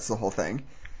podcast. That's the whole thing.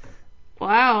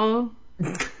 Wow.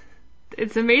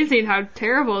 It's amazing how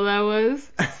terrible that was.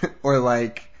 Or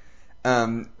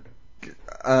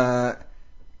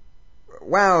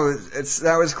wow,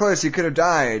 that was close, you could have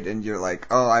died, and you're like,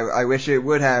 oh, I wish it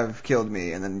would have killed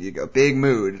me, and then you go, Big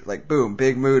Mood, boom,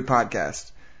 Big Mood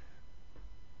podcast.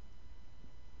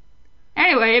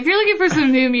 Anyway, if you're looking for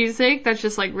some new music that's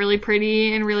just really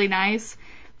pretty and really nice,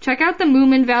 check out the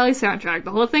Moomin Valley soundtrack.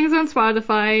 The whole thing's on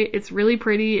Spotify. It's really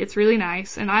pretty, it's really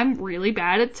nice, and I'm really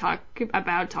bad at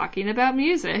talking about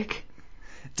music.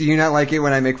 Do you not like it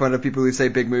when I make fun of people who say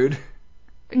Big Mood?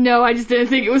 No, I just didn't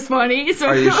think it was funny. So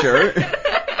Are you sure?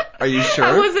 Are you sure?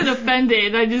 I wasn't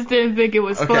offended. I just didn't think it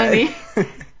was funny.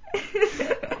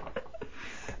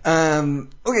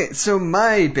 Okay, so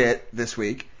my bit this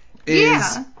week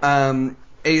is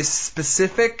a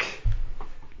specific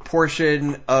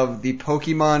portion of the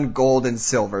Pokemon Gold and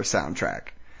Silver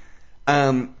soundtrack.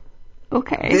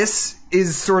 Okay. This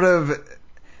is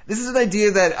an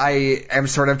idea that I am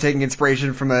sort of taking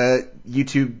inspiration from a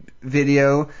YouTube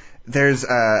video. There's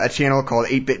a channel called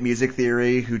 8-Bit Music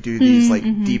Theory who do these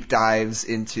deep dives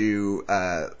into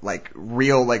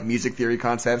real music theory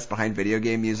concepts behind video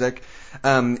game music.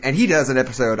 And he does an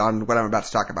episode on what I'm about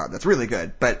to talk about that's really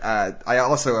good. But I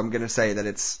also am going to say that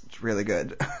it's really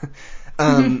good.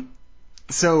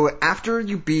 So after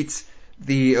you beat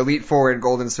the Elite Four in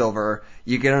Gold and Silver,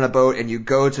 you get on a boat and you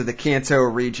go to the Kanto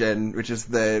region, which is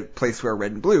the place where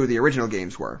Red and Blue, the original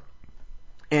games, were.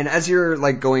 And as you're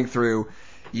going through,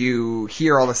 you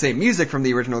hear all the same music from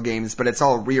the original games, but it's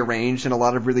all rearranged in a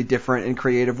lot of really different and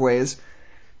creative ways.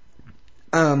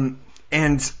 So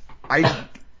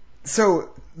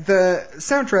the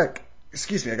soundtrack,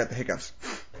 excuse me, I got the hiccups.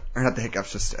 Or not the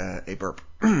hiccups, just a burp.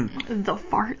 The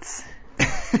farts.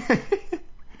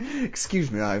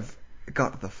 Excuse me, I've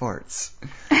got the farts.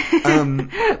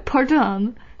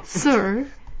 Pardon, sir.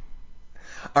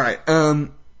 All right.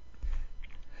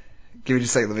 Give me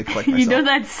just a second. Let me collect myself. You know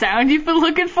that sound you've been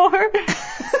looking for?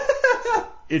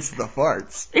 It's the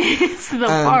farts. It's the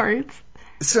farts.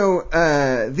 So,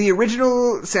 the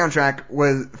original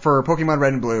soundtrack for Pokemon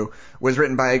Red and Blue was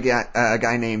written by a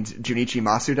guy named Junichi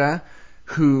Masuda,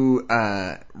 who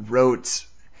wrote.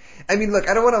 I mean, look,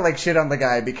 I don't want to shit on the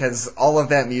guy because all of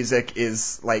that music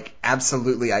is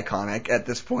absolutely iconic at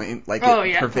this point.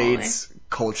 It pervades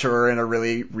culture in a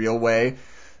really real way.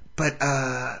 But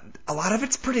a lot of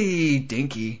it's pretty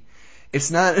dinky.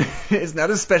 It's not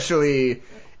especially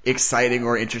exciting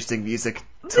or interesting music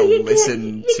to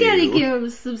listen to. You gotta give him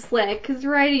some slack, because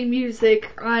writing music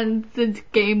on the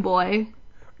Game Boy.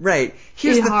 Right.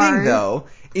 Here's the thing, though,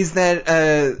 is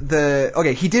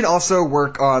that he did also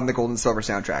work on the Gold and Silver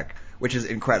soundtrack, which is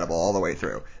incredible all the way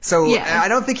through. So I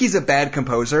don't think he's a bad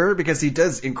composer because he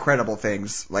does incredible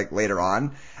things later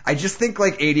on. I just think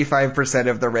 85%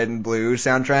 of the Red and Blue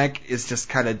soundtrack is just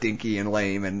kind of dinky and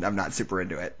lame, and I'm not super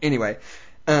into it. Anyway,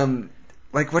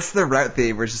 what's the route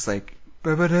theme where it's just and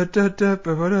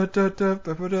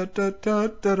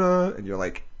you're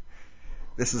like,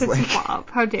 this is Bob,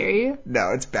 how dare you?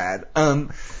 No, it's bad. But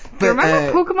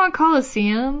remember Pokemon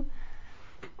Coliseum?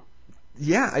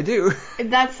 Yeah, I do.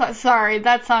 That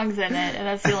song's in it, and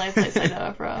that's the only place I know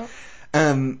it from.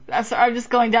 I'm just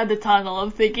going down the tunnel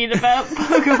of thinking about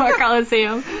Pokemon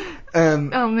Coliseum.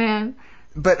 Oh man.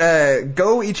 But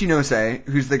Go Ichinose,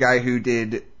 who's the guy who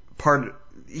did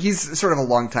he's sort of a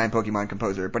long-time Pokemon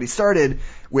composer, but he started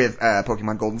with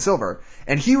Pokemon Gold and Silver,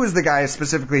 and he was the guy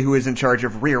specifically who was in charge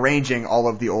of rearranging all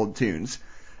of the old tunes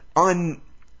on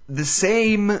the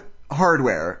same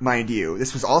hardware, mind you.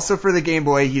 This was also for the Game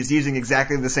Boy. He's using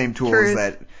exactly the same tools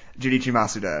that Junichi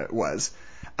Masuda was.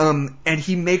 And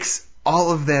he makes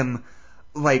all of them,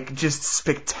 just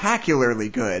spectacularly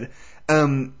good.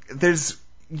 I'm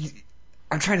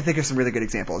trying to think of some really good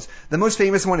examples. The most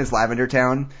famous one is Lavender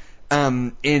Town.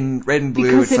 In Red and Blue,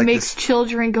 because it's it makes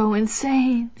children go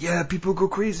insane. Yeah, people go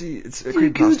crazy. It's a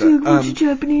creepypasta. A bunch of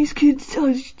Japanese kids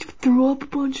threw up a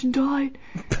bunch and died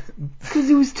because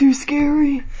it was too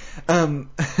scary.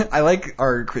 I like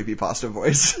our creepypasta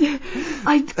voice.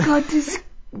 I got this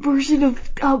version of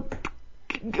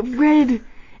Red,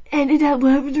 and it had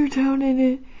Lavender Town in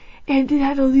it, and it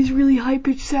had all these really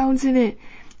high-pitched sounds in it,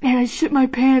 and I shit my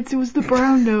pants. It was the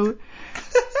brown note,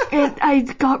 and I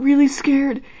got really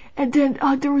scared. And then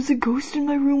there was a ghost in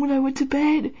my room when I went to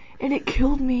bed, and it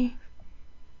killed me.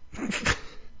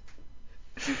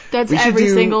 That's every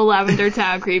single Lavender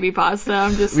Town creepypasta.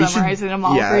 I'm just summarizing them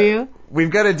all for you.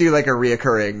 We've got to do a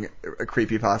reoccurring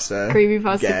creepypasta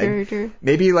character.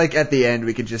 Maybe at the end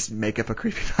we could just make up a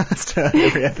creepypasta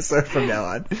every episode from now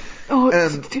on.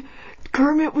 Oh,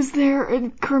 Kermit was there,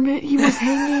 and Kermit, he was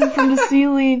hanging from the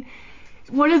ceiling.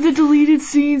 One of the deleted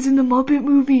scenes in the Muppet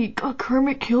movie,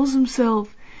 Kermit kills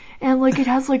himself. And it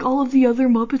has all of the other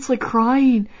Muppets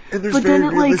crying. And there's very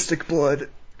realistic blood.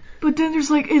 But then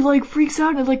there's it freaks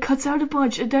out and it cuts out a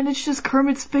bunch, and then it's just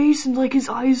Kermit's face and his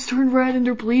eyes turn red and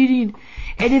they're bleeding.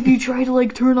 And if you try to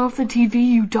turn off the TV,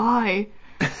 you die.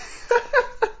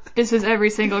 This is every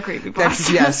single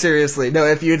creepypasta. Yeah, seriously. No,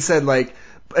 if you had said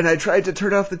and I tried to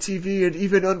turn off the TV and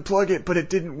even unplug it, but it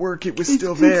didn't work. It was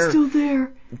still there. It's still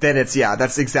there. Then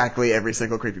that's exactly every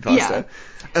single creepypasta.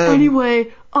 Yeah.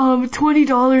 Anyway,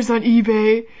 $20 on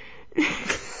eBay.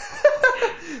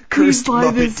 Cursed buy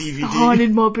Muppet this DVD.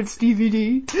 Haunted Muppets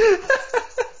DVD.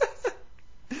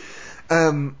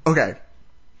 Okay.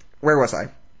 Where was I?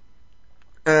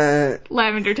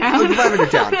 Lavender Town. Lavender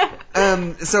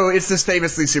Town. So it's this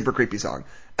famously super creepy song.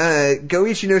 Go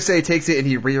Ichinose takes it and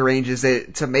he rearranges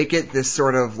it to make it this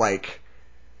sort of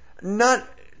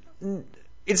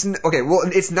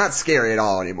it's not scary at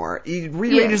all anymore. He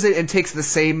rearranges it and takes the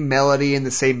same melody and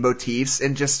the same motifs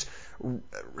and just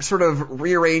sort of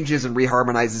rearranges and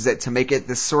reharmonizes it to make it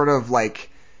this sort of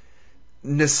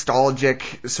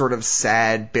nostalgic, sort of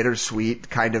sad, bittersweet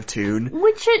kind of tune.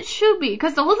 Which it should be,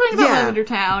 because the whole thing about Lavender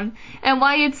Town and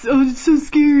why it's so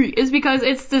scary is because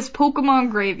it's this Pokemon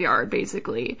graveyard,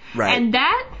 basically. Right. And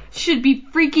that should be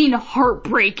freaking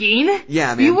heartbreaking.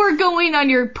 Yeah, man. You were going on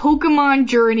your Pokemon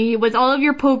journey with all of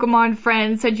your Pokemon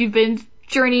friends that you've been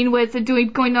journeying with and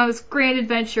going on this grand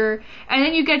adventure, and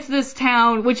then you get to this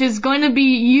town, which is going to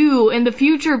be you in the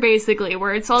future, basically,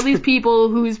 where it's all these people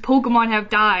whose Pokemon have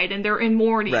died and they're in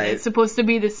mourning. Right. It's supposed to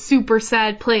be this super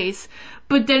sad place,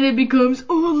 but then it becomes,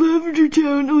 Lavender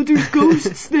Town, there's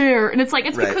ghosts there, and it's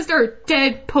because there are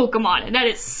dead Pokemon, and that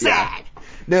is sad. Yeah.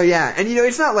 No, yeah, and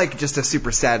it's not just a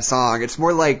super sad song. It's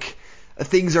more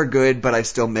things are good, but I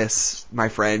still miss my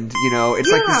friend, you know?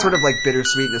 It's like this sort of like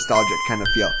bittersweet, nostalgic kind of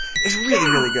feel. It's really,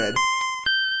 really good.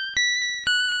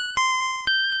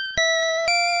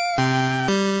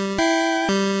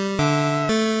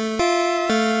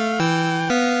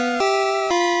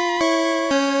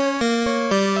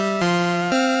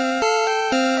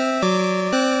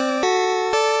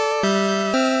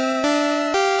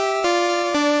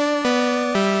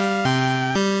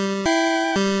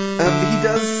 He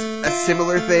does a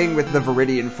similar thing with the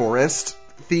Viridian Forest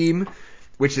theme,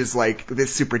 which is like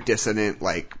this super dissonant,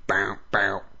 like bow,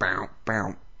 bow, bow,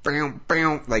 bow, bow,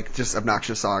 bow, like just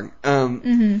obnoxious song.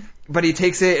 But he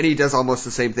takes it and he does almost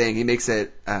the same thing. He makes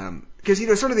it, because, you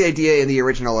know, sort of the idea in the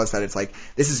original is that it's like,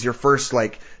 this is your first,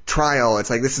 like, trial. It's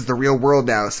like, this is the real world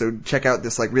now, so check out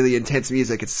this, like, really intense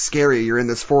music. It's scary. You're in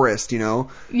this forest, you know?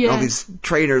 Yeah. And all these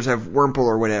trainers have Wurmple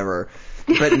or whatever.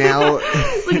 But now...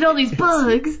 Look at all these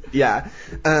bugs. Yeah.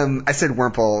 I said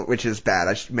Wurmple, which is bad.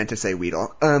 I meant to say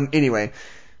Weedle. Anyway.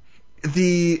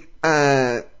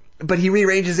 But he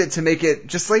rearranges it to make it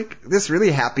just like this really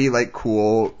happy, like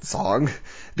cool song.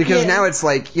 Because now it's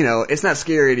like, you know, it's not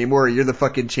scary anymore. You're the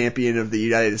fucking champion of the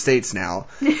United States now.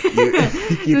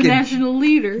 The national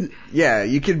leader. Yeah,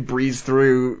 you can breeze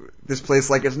through this place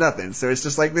like it's nothing. So it's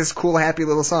just like this cool, happy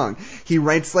little song. He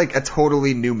writes like a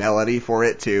totally new melody for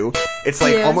it too. It's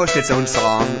like almost its own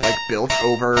song, like built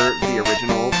over the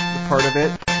original part of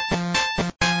it.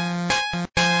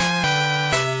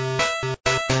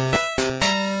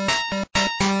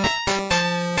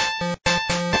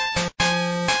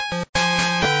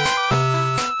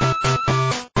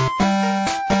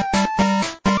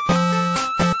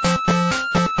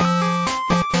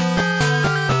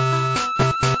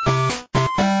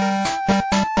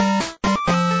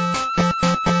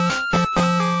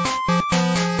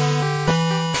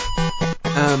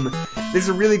 There's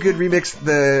a really good remix.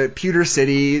 The Pewter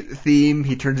City theme,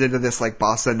 he turns into this like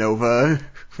bossa nova,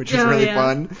 which is really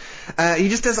fun. He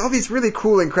just does all these really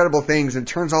cool, incredible things and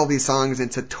turns all these songs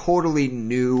into totally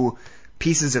new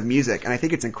pieces of music, and I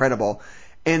think it's incredible.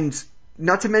 And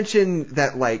not to mention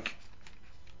that, like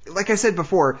I said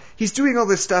before, he's doing all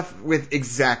this stuff with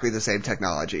exactly the same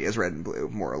technology as Red and Blue,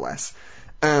 more or less.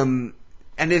 And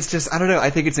it's just, I don't know,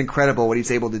 I think it's incredible what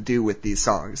he's able to do with these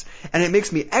songs. And it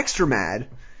makes me extra mad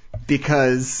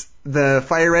because the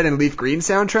Fire Red and Leaf Green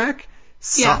soundtrack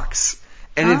sucks.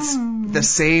 And it's the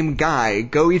same guy.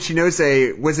 Go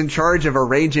Ichinose was in charge of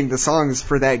arranging the songs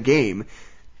for that game.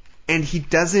 And he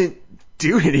doesn't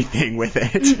do anything with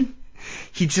it.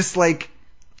 He just, like,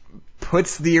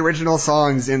 puts the original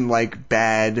songs in, like,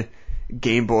 bad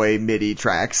Game Boy MIDI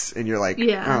tracks. And you're like,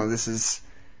 oh, this is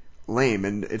lame.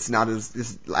 And it's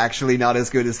actually not as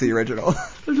good as the original. I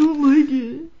don't like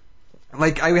it.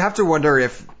 Like, I have to wonder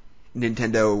if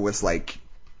Nintendo was like,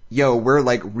 yo, we're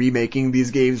like remaking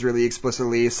these games really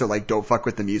explicitly, so like don't fuck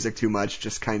with the music too much,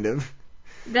 just kind of.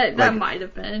 That like, might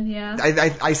have been, yeah.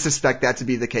 I suspect that to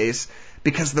be the case,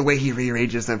 because the way he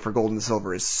rearranges them for Gold and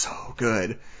Silver is so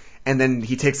good. And then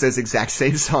he takes those exact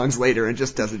same songs later and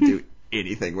just doesn't do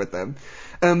anything with them.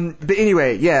 But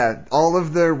anyway, yeah, all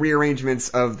of the rearrangements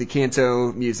of the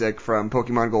Kanto music from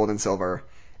Pokemon Gold and Silver,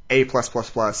 A+++, Go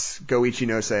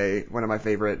Ichinose, one of my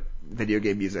favorite video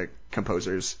game music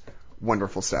composers.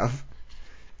 Wonderful stuff.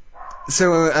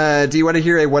 So, do you want to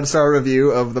hear a 1-star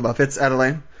review of The Muppets,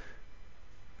 Adeline?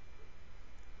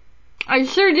 I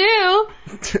sure do.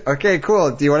 Okay,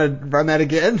 cool. Do you want to run that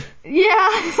again?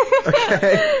 Yeah.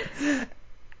 Okay.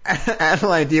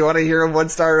 Adeline, do you want to hear a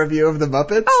 1-star review of The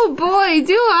Muppets? Oh boy,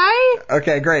 do I?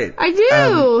 Okay, great. I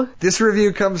do. This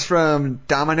review comes from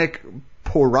Dominic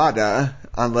Porada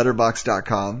on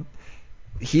Letterboxd.com.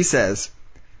 He says,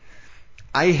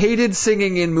 I hated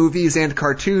singing in movies and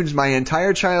cartoons my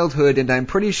entire childhood, and I'm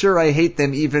pretty sure I hate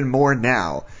them even more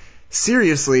now.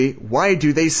 Seriously, why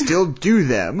do they still do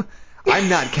them? I'm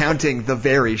not counting The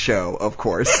Very Show, of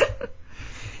course.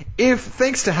 If,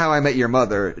 thanks to How I Met Your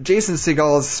Mother, Jason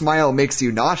Segal's smile makes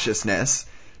you nauseousness,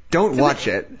 don't watch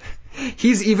it.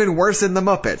 He's even worse in The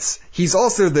Muppets. He's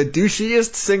also the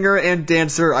douchiest singer and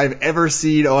dancer I've ever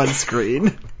seen on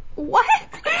screen. What?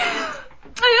 I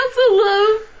also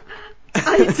love...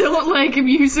 I don't like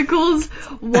musicals.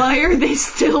 Why are they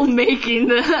still making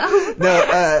them?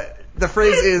 No, the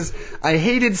phrase is, I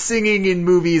hated singing in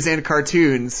movies and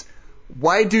cartoons.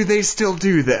 Why do they still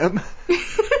do them?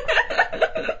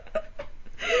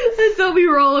 I thought we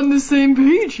were all on the same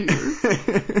page here.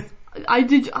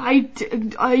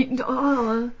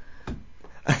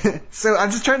 So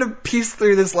I'm just trying to piece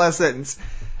through this last sentence.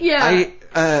 Yeah.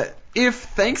 If,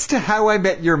 thanks to How I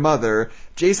Met Your Mother,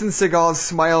 Jason Segal's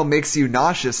smile makes you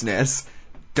nauseousness,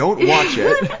 don't watch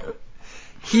it.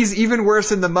 He's even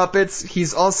worse in The Muppets.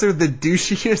 He's also the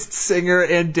douchiest singer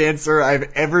and dancer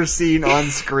I've ever seen on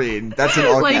screen. That's in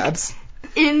all caps.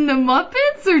 In The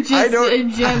Muppets or just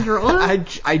in general?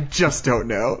 I just don't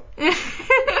know.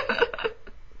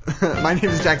 My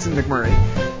name is Jackson McMurray.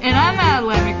 And I'm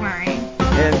Adeline McMurray.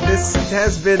 And this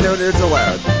has been No Nerds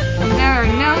Allowed. There are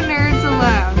no nerds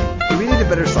allowed. Do we need a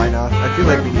better sign off? I feel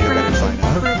like we need a better sign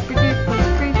off.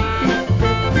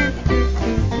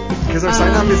 Because our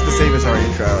sign off is the same as our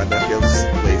intro, and that feels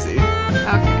lazy.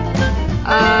 Okay.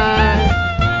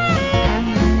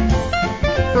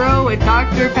 Throw a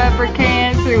Dr. Pepper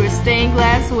can through a stained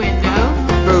glass window.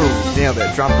 Boom. Nailed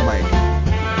it. Drop the mic.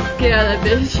 Get out of that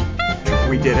bitch.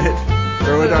 We did it.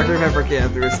 Throw a Dr. Pepper can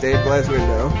through a stained glass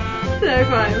window. High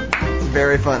five. It's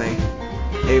very funny.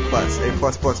 A+.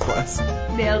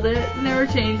 A+++. Nailed it. Never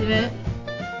changing it.